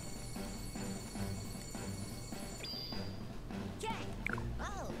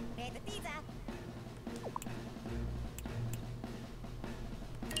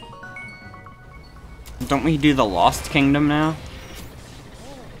 Don't we do the Lost Kingdom now?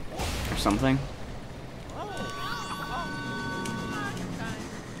 Or something?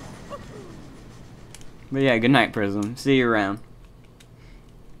 But yeah, good night, Prism. See you around.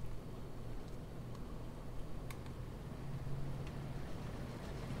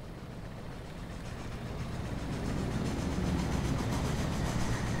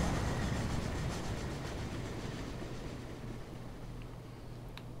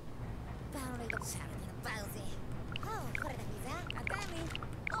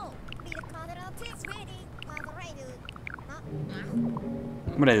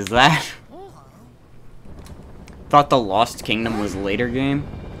 What is that? Thought the Lost Kingdom was later game?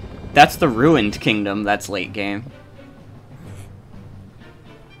 That's the Ruined Kingdom that's late game.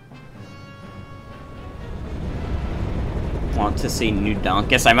 Want to see New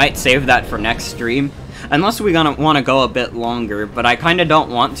Donkus? I might save that for next stream. Unless we want to go a bit longer, but I kind of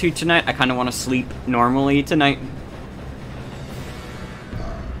don't want to tonight. I kind of want to sleep normally tonight.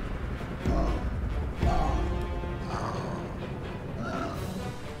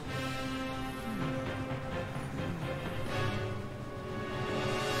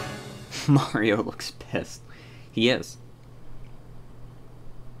 Mario looks pissed. He is.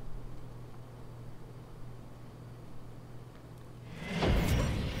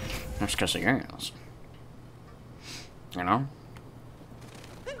 That's because he is. You know?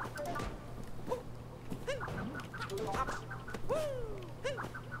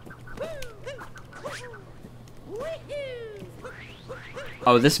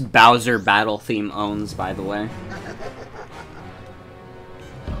 Oh, this Bowser battle theme owns, by the way.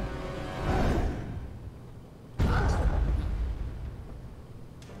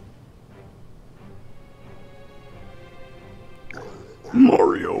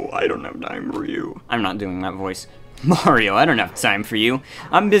 Mario, I don't have time for you. I'm not doing that voice. Mario, I don't have time for you.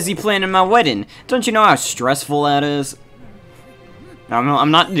 I'm busy planning my wedding. Don't you know how stressful that is?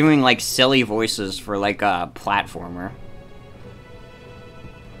 I'm not doing, like, silly voices for, like, a platformer.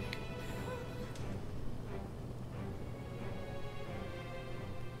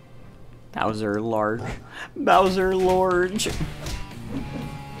 Bowser large. Bowser large.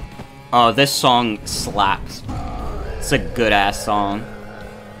 Oh, this song slaps. It's a good-ass song.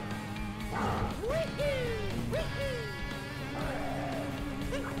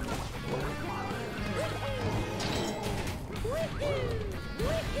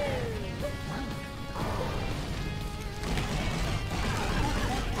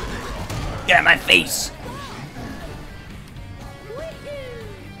 Get out of my face!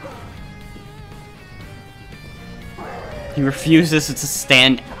 He refuses to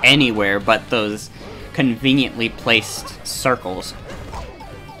stand anywhere but those conveniently placed circles.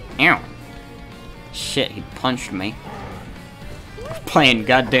 Ow. Shit, he punched me. We're playing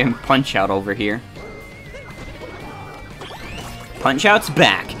goddamn Punch-Out over here. Punch-Out's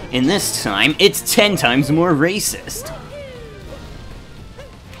back, and this time, it's 10 times more racist.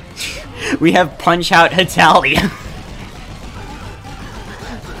 We have Punch-Out Hitalia.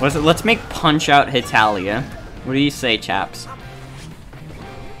 Let's make Punch-Out Hitalia. What do you say, chaps?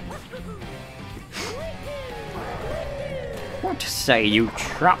 What say you,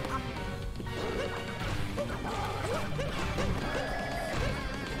 chap?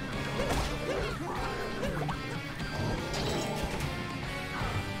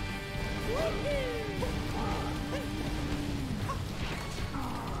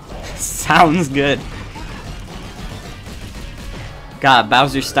 Sounds good. God,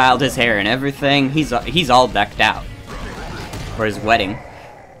 Bowser styled his hair and everything. He's all decked out for his wedding.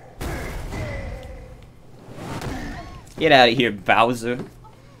 Get out of here, Bowser.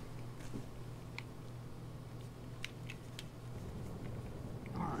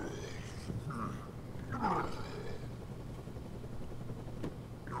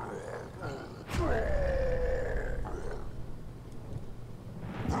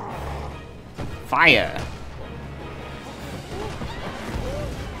 Fire.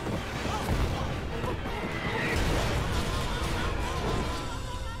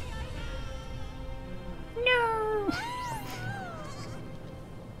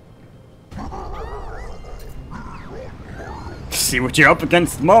 See what you're up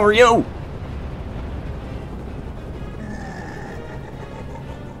against, Mario!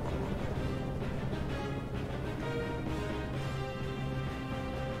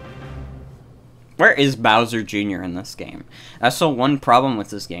 Where is Bowser Jr. in this game? That's the one problem with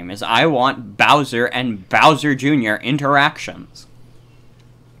this game, is I want Bowser and Bowser Jr. interactions.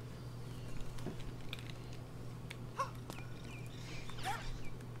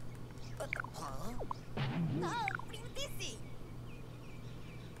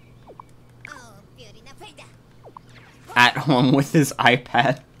 At home with his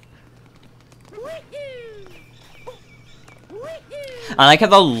iPad. I like how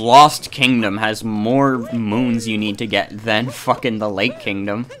the Lost Kingdom has more moons you need to get than fucking the Lake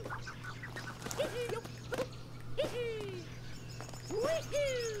Kingdom.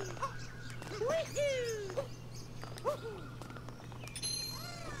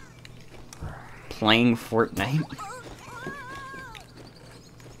 Playing Fortnite.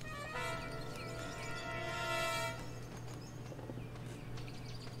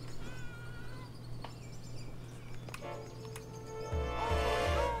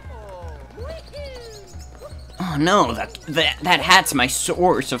 Oh no, that hat's my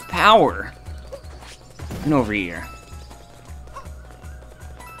source of power. And over here.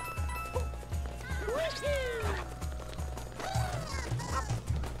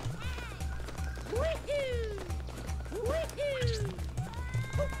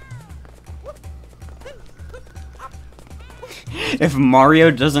 If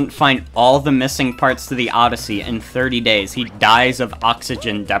Mario doesn't find all the missing parts to the Odyssey in 30 days, he dies of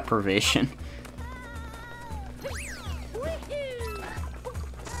oxygen deprivation.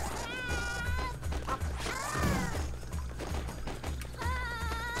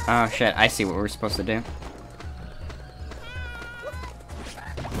 Oh shit, I see what we're supposed to do.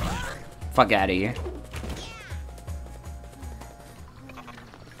 Fuck out of here.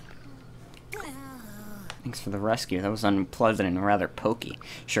 Thanks for the rescue. That was unpleasant and rather pokey.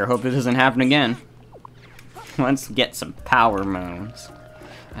 Sure hope it doesn't happen again. Let's get some power moves.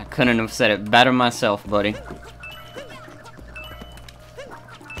 I couldn't have said it better myself, buddy.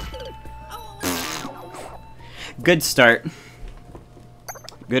 Good start.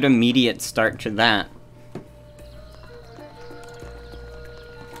 Good immediate start to that.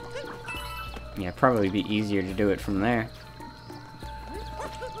 Yeah, probably be easier to do it from there.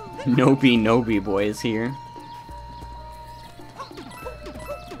 Nobi boy is here.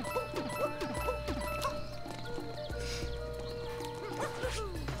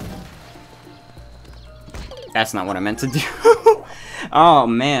 That's not what I meant to do. Oh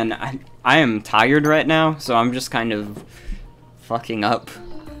man, I am tired right now, so I'm just kind of fucking up.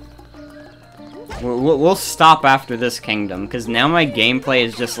 We'll stop after this kingdom, because now my gameplay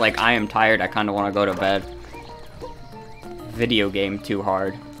is just like, I am tired, I kind of want to go to bed. Video game too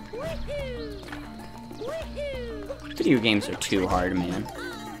hard. Video games are too hard, man.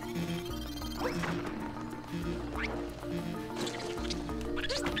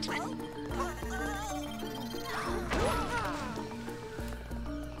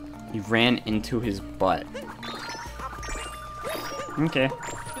 He ran into his butt. Okay.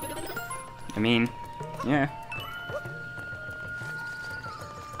 I mean, yeah.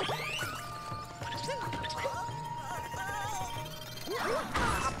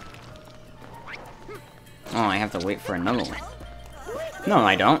 Oh, I have to wait for another one. No,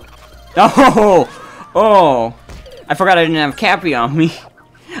 I don't. Oh! Oh! I forgot I didn't have Cappy on me.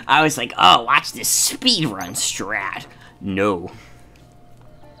 I was like, oh, watch this speedrun strat. No.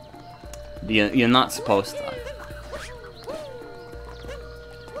 You're not supposed to.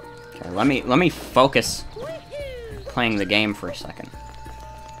 Okay, let me focus playing the game for a second.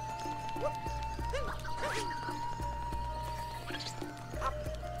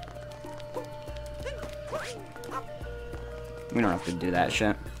 We don't have to do that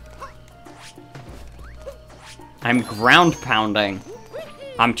shit. I'm ground pounding.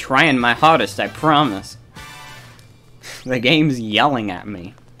 I'm trying my hardest, I promise. The game's yelling at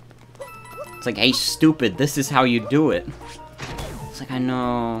me. It's like, hey, stupid, this is how you do it. It's like, I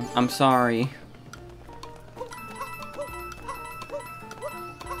know, I'm sorry.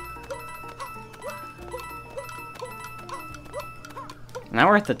 Now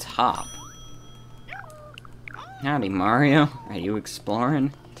we're at the top. Howdy, Mario. Are you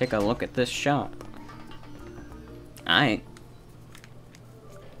exploring? Take a look at this shop. Alright.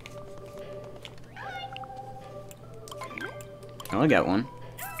 I'll get one.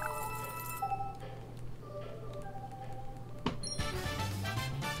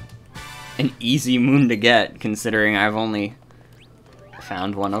 An easy moon to get, considering I've only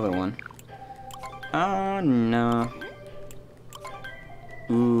found one other one. Oh, no.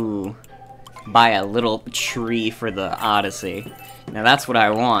 Ooh. Buy a little tree for the Odyssey. Now that's what I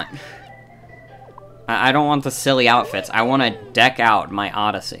want. I don't want the silly outfits. I want to deck out my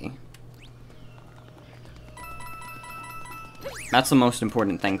Odyssey. That's the most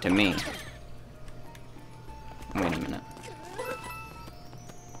important thing to me. Wait a minute.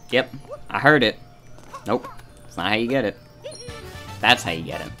 Yep, I heard it. Nope, that's not how you get it. That's how you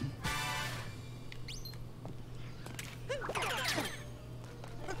get it.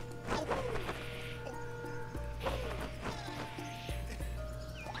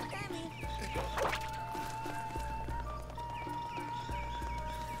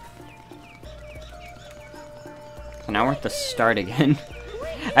 Now we're at the start again.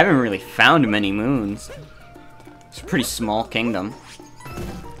 I haven't really found many moons. It's a pretty small kingdom.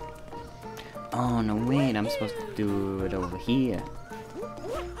 Oh, no, wait, I'm supposed to do it over here.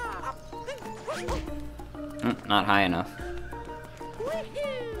 Not high enough.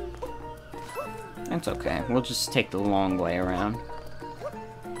 That's okay. We'll just take the long way around.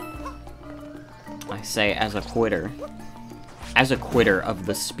 I say as a quitter. As a quitter of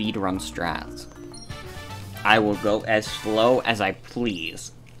the speedrun strats. I will go as slow as I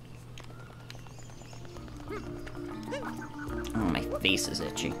please. Oh, my face is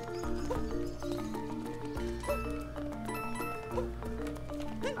itchy.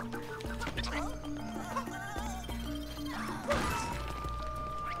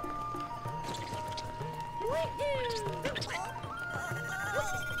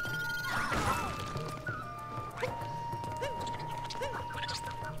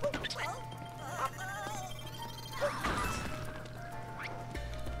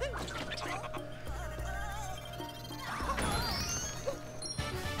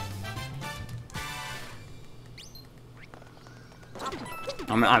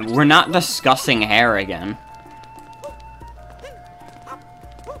 We're not discussing hair again.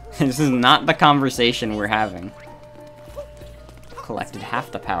 This is not the conversation we're having. Collected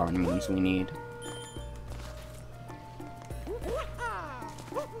half the power moons we need.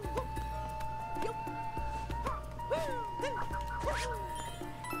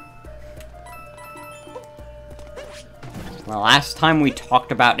 Well, last time we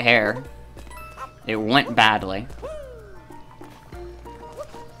talked about hair, it went badly.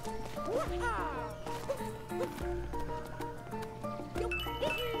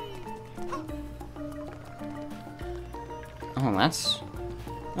 Oh, that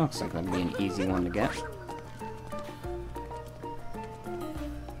looks like that'd be an easy one to get.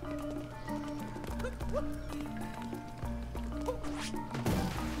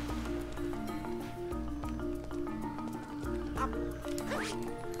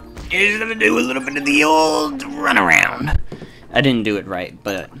 Here's gonna do a little bit of the old runaround. I didn't do it right,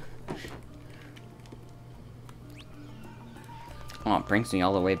 but... Oh, it brings me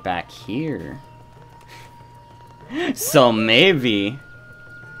all the way back here. So maybe...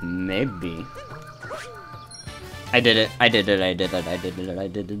 Maybe... I did it, I did it, I did it, I did it, I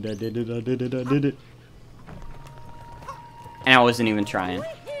did it, I did it, I did it, I did it. And I wasn't even trying.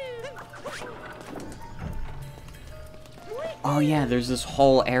 Oh yeah, there's this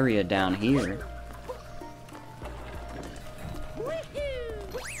whole area down here.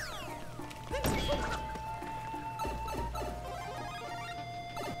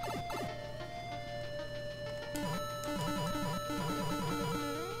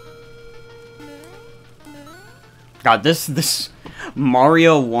 God, this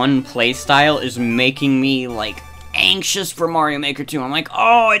Mario 1 playstyle is making me, like, anxious for Mario Maker 2. I'm like,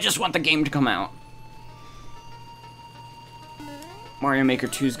 oh, I just want the game to come out. Mario Maker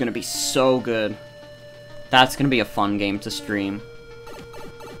 2 is gonna be so good. That's gonna be a fun game to stream.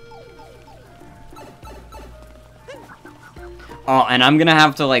 Oh, and I'm gonna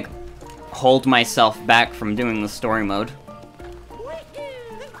have to, like, hold myself back from doing the story mode.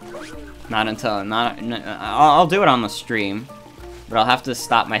 Not until, I'll do it on the stream, but I'll have to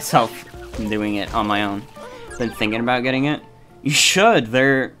stop myself from doing it on my own. Been thinking about getting it. You should.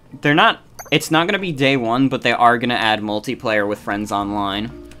 They're not. It's not gonna be day one, but they are gonna add multiplayer with friends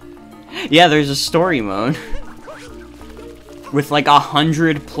online. Yeah, there's a story mode with like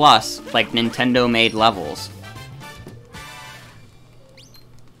 100+ like Nintendo-made levels.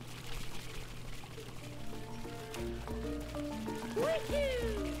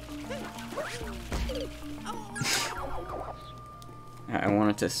 I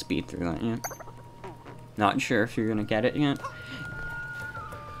wanted to speed through that yet. Not sure if you're gonna get it yet.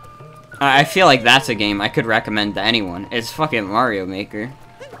 I feel like that's a game I could recommend to anyone. It's fucking Mario Maker.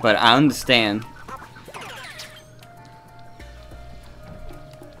 But I understand.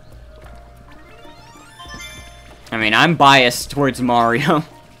 I mean, I'm biased towards Mario.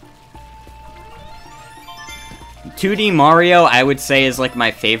 2D Mario, I would say, is like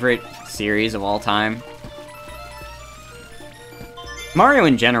my favorite series of all time. Mario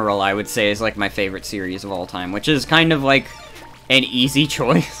in general, I would say, is like my favorite series of all time, which is kind of like an easy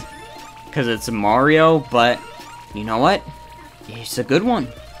choice. Because it's Mario, but you know what? It's a good one.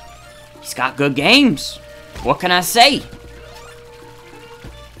 He's got good games. What can I say?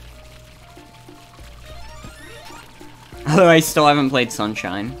 Although I still haven't played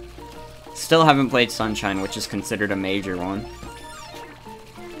Sunshine. Still haven't played Sunshine, which is considered a major one.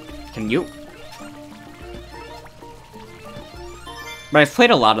 Can you? But I've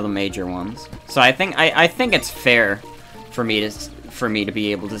played a lot of the major ones, so I think it's fair for me to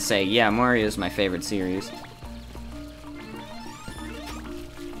be able to say, yeah, Mario is my favorite series.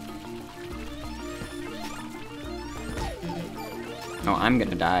 Oh, I'm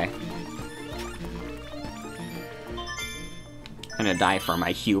gonna die. I'm gonna die for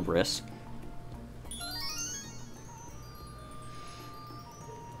my hubris.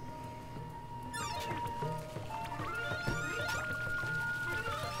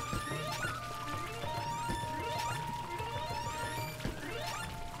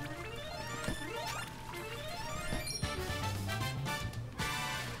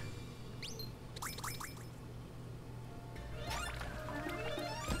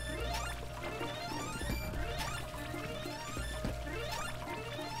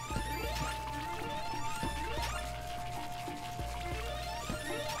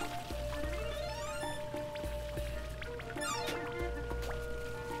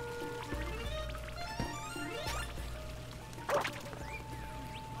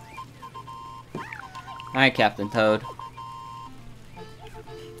 Hi, Captain Toad.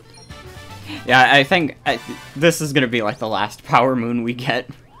 Yeah, I think this is gonna be like the last Power Moon we get.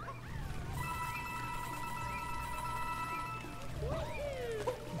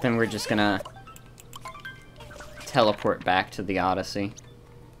 Then we're just gonna teleport back to the Odyssey.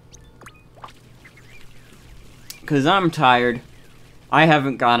 'Cause I'm tired. I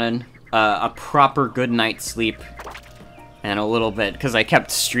haven't gotten a proper good night's sleep in a little bit, because I kept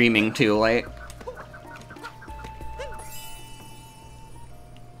streaming too late.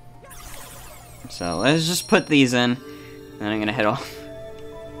 So let's just put these in, and I'm gonna head off.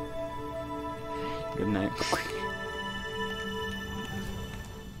 Good night.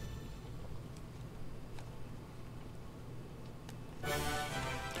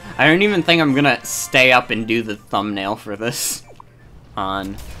 I don't even think I'm gonna stay up and do the thumbnail for this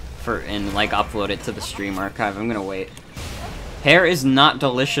and like upload it to the stream archive. I'm gonna wait. Hair is not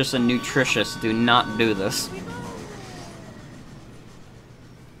delicious and nutritious. Do not do this.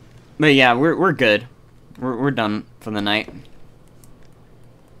 But yeah, we're good. We're done for the night.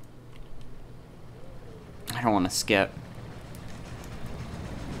 I don't want to skip.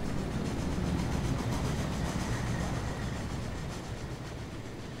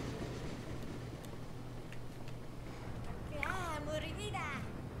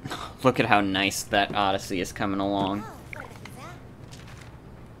 Look at how nice that Odyssey is coming along.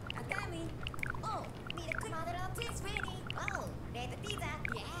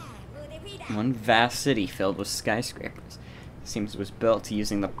 One vast city filled with skyscrapers. Seems it was built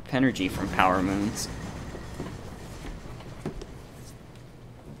using the energy from power moons.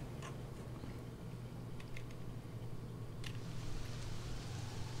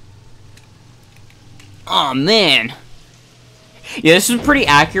 Aw, man. Yeah, this is pretty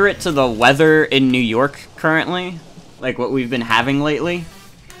accurate to the weather in New York currently. Like, what we've been having lately.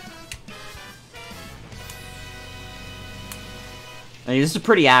 Like, this is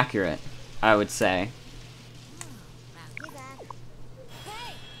pretty accurate, I would say.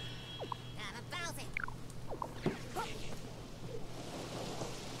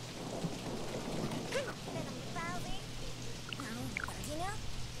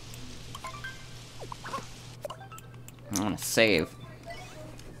 I want to save.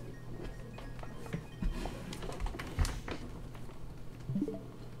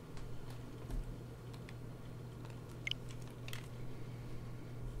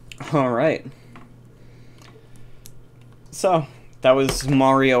 Alright. So, that was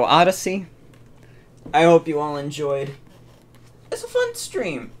Mario Odyssey. I hope you all enjoyed. It's a fun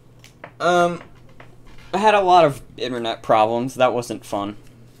stream. I had a lot of internet problems. That wasn't fun.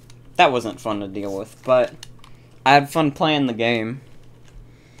 That wasn't fun to deal with, but I had fun playing the game.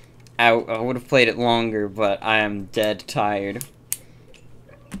 I would have played it longer, but I am dead tired.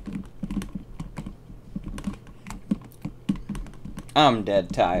 I'm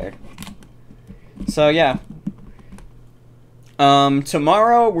dead tired. So, yeah.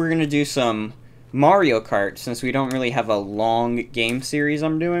 Tomorrow we're gonna do some Mario Kart, since we don't really have a long game series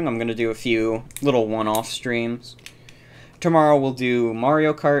I'm doing. I'm gonna do a few little one-off streams. Tomorrow we'll do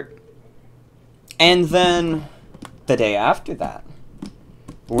Mario Kart. And then, the day after that,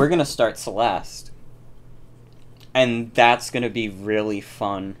 we're gonna start Celeste. And that's gonna be really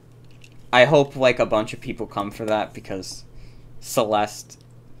fun. I hope, like, a bunch of people come for that, because Celeste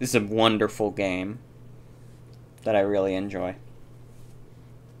is a wonderful game that I really enjoy.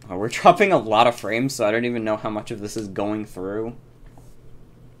 Oh, we're dropping a lot of frames, so I don't even know how much of this is going through.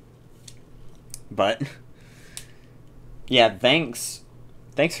 But, yeah, thanks.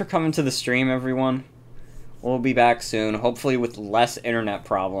 Thanks for coming to the stream, everyone. We'll be back soon, hopefully with less internet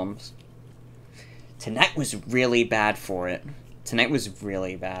problems. Tonight was really bad for it. Tonight was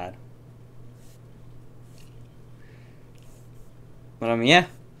really bad. But, yeah.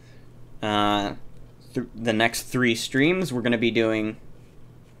 The next 3 streams, we're going to be doing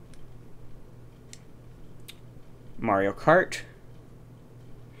Mario Kart,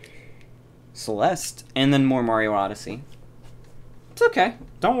 Celeste, and then more Mario Odyssey. It's okay.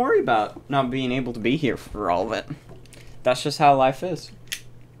 Don't worry about not being able to be here for all of it. That's just how life is.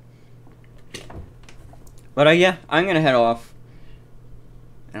 But, yeah, I'm going to head off.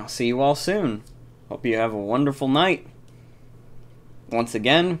 And I'll see you all soon. Hope you have a wonderful night. Once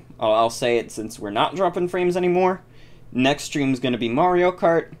again, I'll say it since we're not dropping frames anymore. Next stream is going to be Mario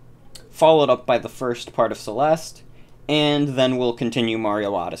Kart, followed up by the first part of Celeste, and then we'll continue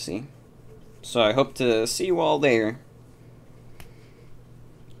Mario Odyssey. So I hope to see you all there.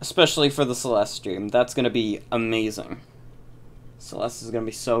 Especially for the Celeste stream. That's going to be amazing. Celeste is going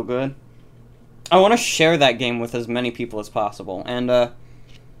to be so good. I want to share that game with as many people as possible. And,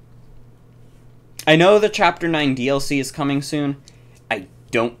 I know the Chapter 9 DLC is coming soon. I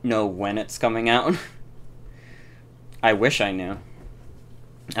don't know when it's coming out. I wish I knew.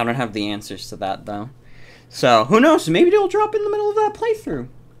 I don't have the answers to that, though. So, who knows? Maybe they'll drop in the middle of that playthrough.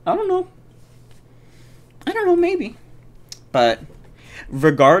 I don't know. I don't know, maybe. But,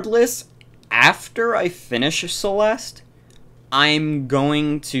 regardless, after I finish Celeste, I'm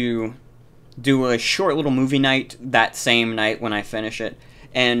going to do a short little movie night that same night when I finish it,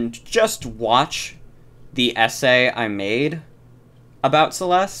 and just watch the essay I made about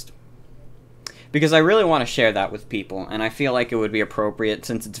Celeste, because I really want to share that with people, and I feel like it would be appropriate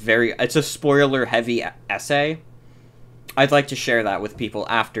since it's a spoiler-heavy essay. I'd like to share that with people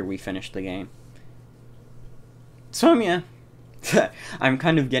after we finish the game. So, yeah. I'm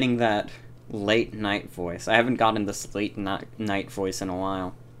kind of getting that late-night voice. I haven't gotten this late-night voice in a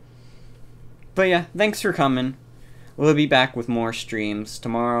while. But yeah, thanks for coming. We'll be back with more streams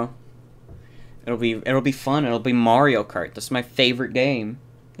tomorrow. It'll be fun. It'll be Mario Kart. That's my favorite game.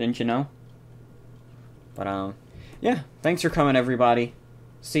 Didn't you know? But, yeah. Thanks for coming, everybody.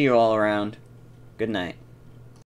 See you all around. Good night.